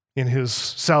in his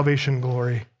salvation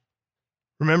glory.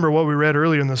 Remember what we read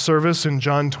earlier in the service in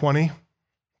John 20?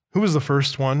 Who was the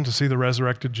first one to see the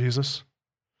resurrected Jesus?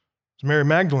 It was Mary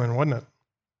Magdalene, wasn't it?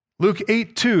 Luke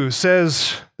 8:2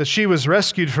 says that she was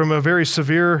rescued from a very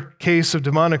severe case of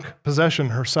demonic possession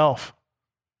herself.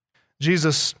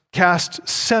 Jesus cast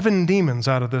 7 demons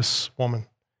out of this woman.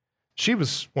 She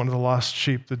was one of the lost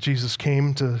sheep that Jesus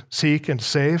came to seek and to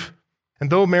save.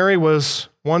 And though Mary was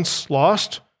once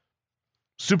lost,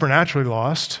 supernaturally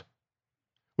lost,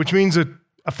 which means it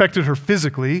affected her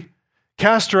physically,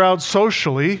 cast her out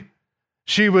socially,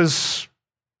 she was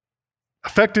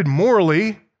affected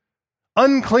morally,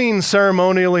 unclean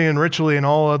ceremonially and ritually in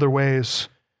all other ways.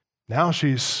 Now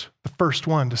she's the first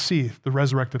one to see the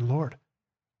resurrected Lord.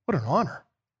 What an honor.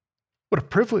 What a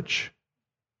privilege.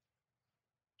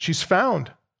 She's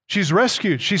found. She's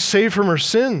rescued. She's saved from her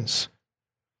sins.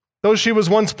 Though she was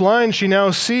once blind, she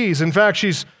now sees. In fact,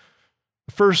 she's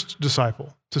the first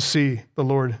disciple to see the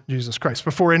Lord Jesus Christ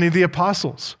before any of the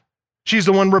apostles. She's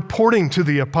the one reporting to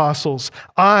the apostles,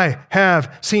 I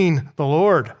have seen the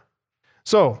Lord.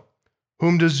 So,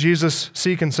 whom does Jesus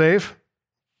seek and save?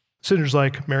 Sinners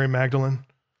like Mary Magdalene,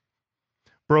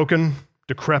 broken,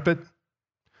 decrepit,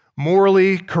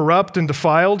 morally corrupt and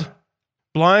defiled,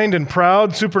 blind and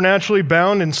proud, supernaturally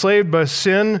bound, enslaved by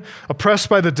sin, oppressed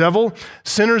by the devil,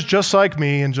 sinners just like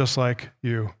me and just like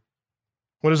you.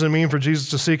 What does it mean for Jesus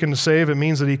to seek and to save? It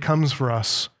means that he comes for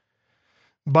us.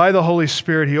 By the Holy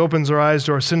Spirit, he opens our eyes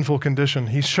to our sinful condition.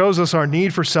 He shows us our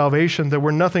need for salvation, that we're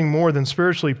nothing more than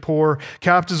spiritually poor,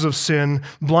 captives of sin,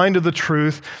 blind to the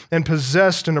truth, and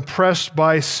possessed and oppressed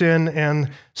by sin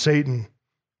and Satan.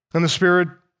 And the Spirit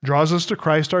draws us to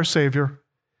Christ, our Savior,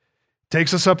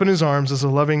 takes us up in his arms as a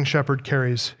loving shepherd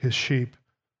carries his sheep.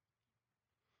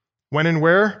 When and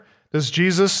where does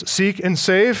Jesus seek and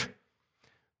save?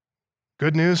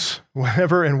 Good news,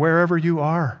 whenever and wherever you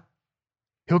are.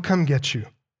 He'll come get you.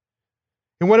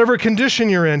 In whatever condition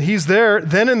you're in, he's there,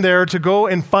 then and there, to go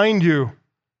and find you.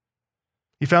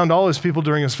 He found all his people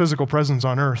during his physical presence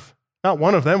on earth. Not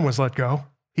one of them was let go.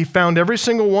 He found every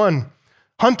single one,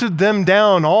 hunted them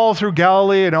down all through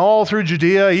Galilee and all through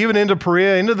Judea, even into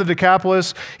Perea, into the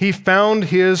Decapolis. He found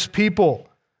his people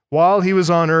while he was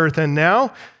on earth, and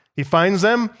now he finds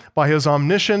them by his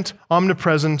omniscient,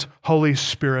 omnipresent Holy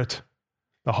Spirit.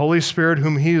 The the Holy Spirit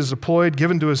whom he has deployed,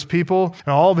 given to his people,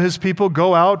 and all of his people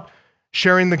go out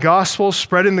sharing the gospel,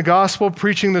 spreading the gospel,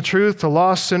 preaching the truth to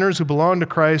lost sinners who belong to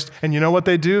Christ. And you know what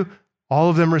they do? All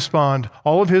of them respond.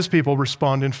 All of his people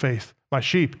respond in faith. My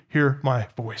sheep hear my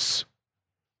voice.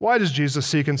 Why does Jesus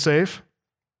seek and save?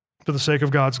 For the sake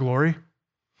of God's glory.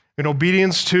 In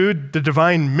obedience to the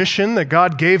divine mission that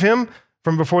God gave him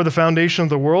from before the foundation of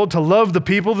the world, to love the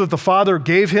people that the Father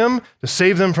gave him, to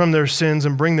save them from their sins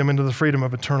and bring them into the freedom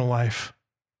of eternal life.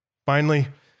 Finally,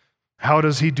 how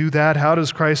does he do that? How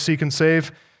does Christ seek and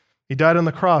save? He died on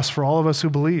the cross for all of us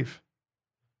who believe,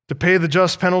 to pay the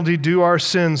just penalty due our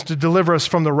sins, to deliver us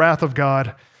from the wrath of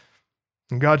God.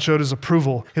 And God showed his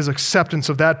approval, his acceptance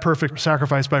of that perfect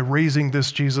sacrifice by raising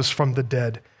this Jesus from the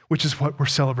dead, which is what we're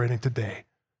celebrating today.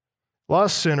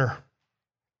 Lost sinner,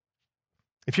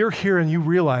 if you're here and you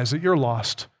realize that you're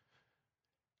lost,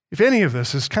 if any of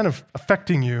this is kind of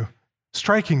affecting you,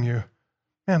 striking you,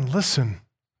 man, listen.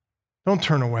 Don't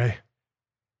turn away.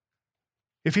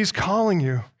 If he's calling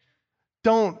you,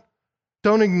 don't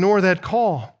ignore that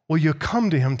call. Will you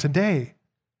come to him today?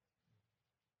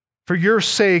 For your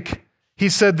sake, he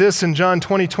said this in John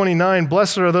 20:29,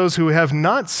 blessed are those who have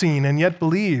not seen and yet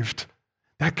believed.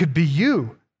 That could be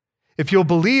you. If you'll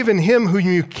believe in him whom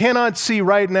you cannot see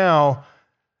right now,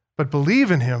 but believe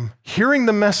in him, hearing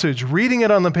the message, reading it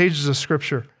on the pages of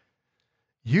Scripture,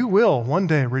 you will one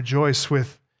day rejoice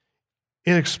with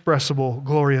inexpressible,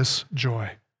 glorious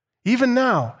joy. Even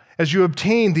now, as you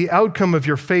obtain the outcome of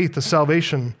your faith, the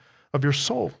salvation of your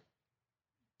soul.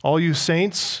 All you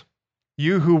saints,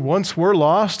 you who once were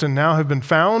lost and now have been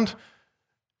found,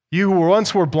 you who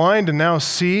once were blind and now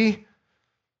see,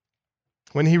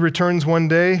 when he returns one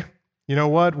day, you know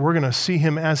what? We're going to see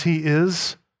him as he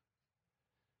is.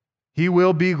 He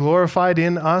will be glorified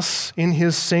in us, in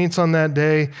his saints on that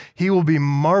day. He will be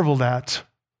marveled at.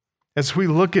 As we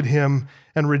look at him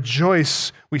and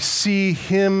rejoice, we see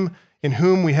him in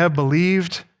whom we have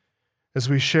believed as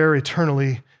we share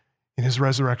eternally in his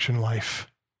resurrection life.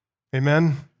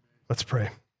 Amen? Let's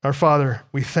pray. Our Father,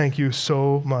 we thank you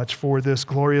so much for this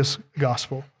glorious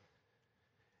gospel.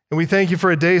 And we thank you for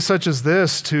a day such as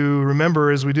this to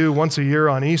remember, as we do once a year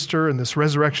on Easter and this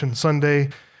Resurrection Sunday,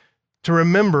 to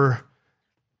remember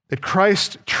that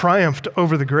Christ triumphed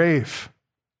over the grave.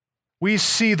 We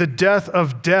see the death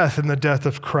of death in the death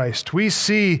of Christ. We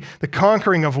see the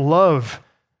conquering of love,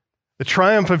 the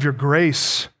triumph of your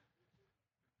grace.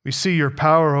 We see your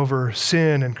power over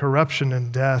sin and corruption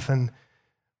and death, and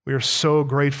we are so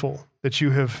grateful that you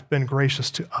have been gracious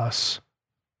to us.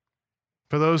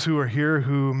 For those who are here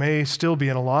who may still be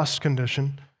in a lost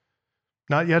condition,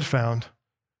 not yet found,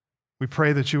 we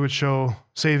pray that you would show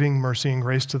saving mercy and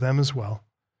grace to them as well.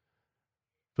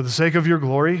 For the sake of your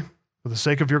glory, for the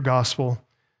sake of your gospel,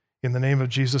 in the name of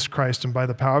Jesus Christ and by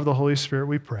the power of the Holy Spirit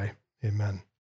we pray. Amen.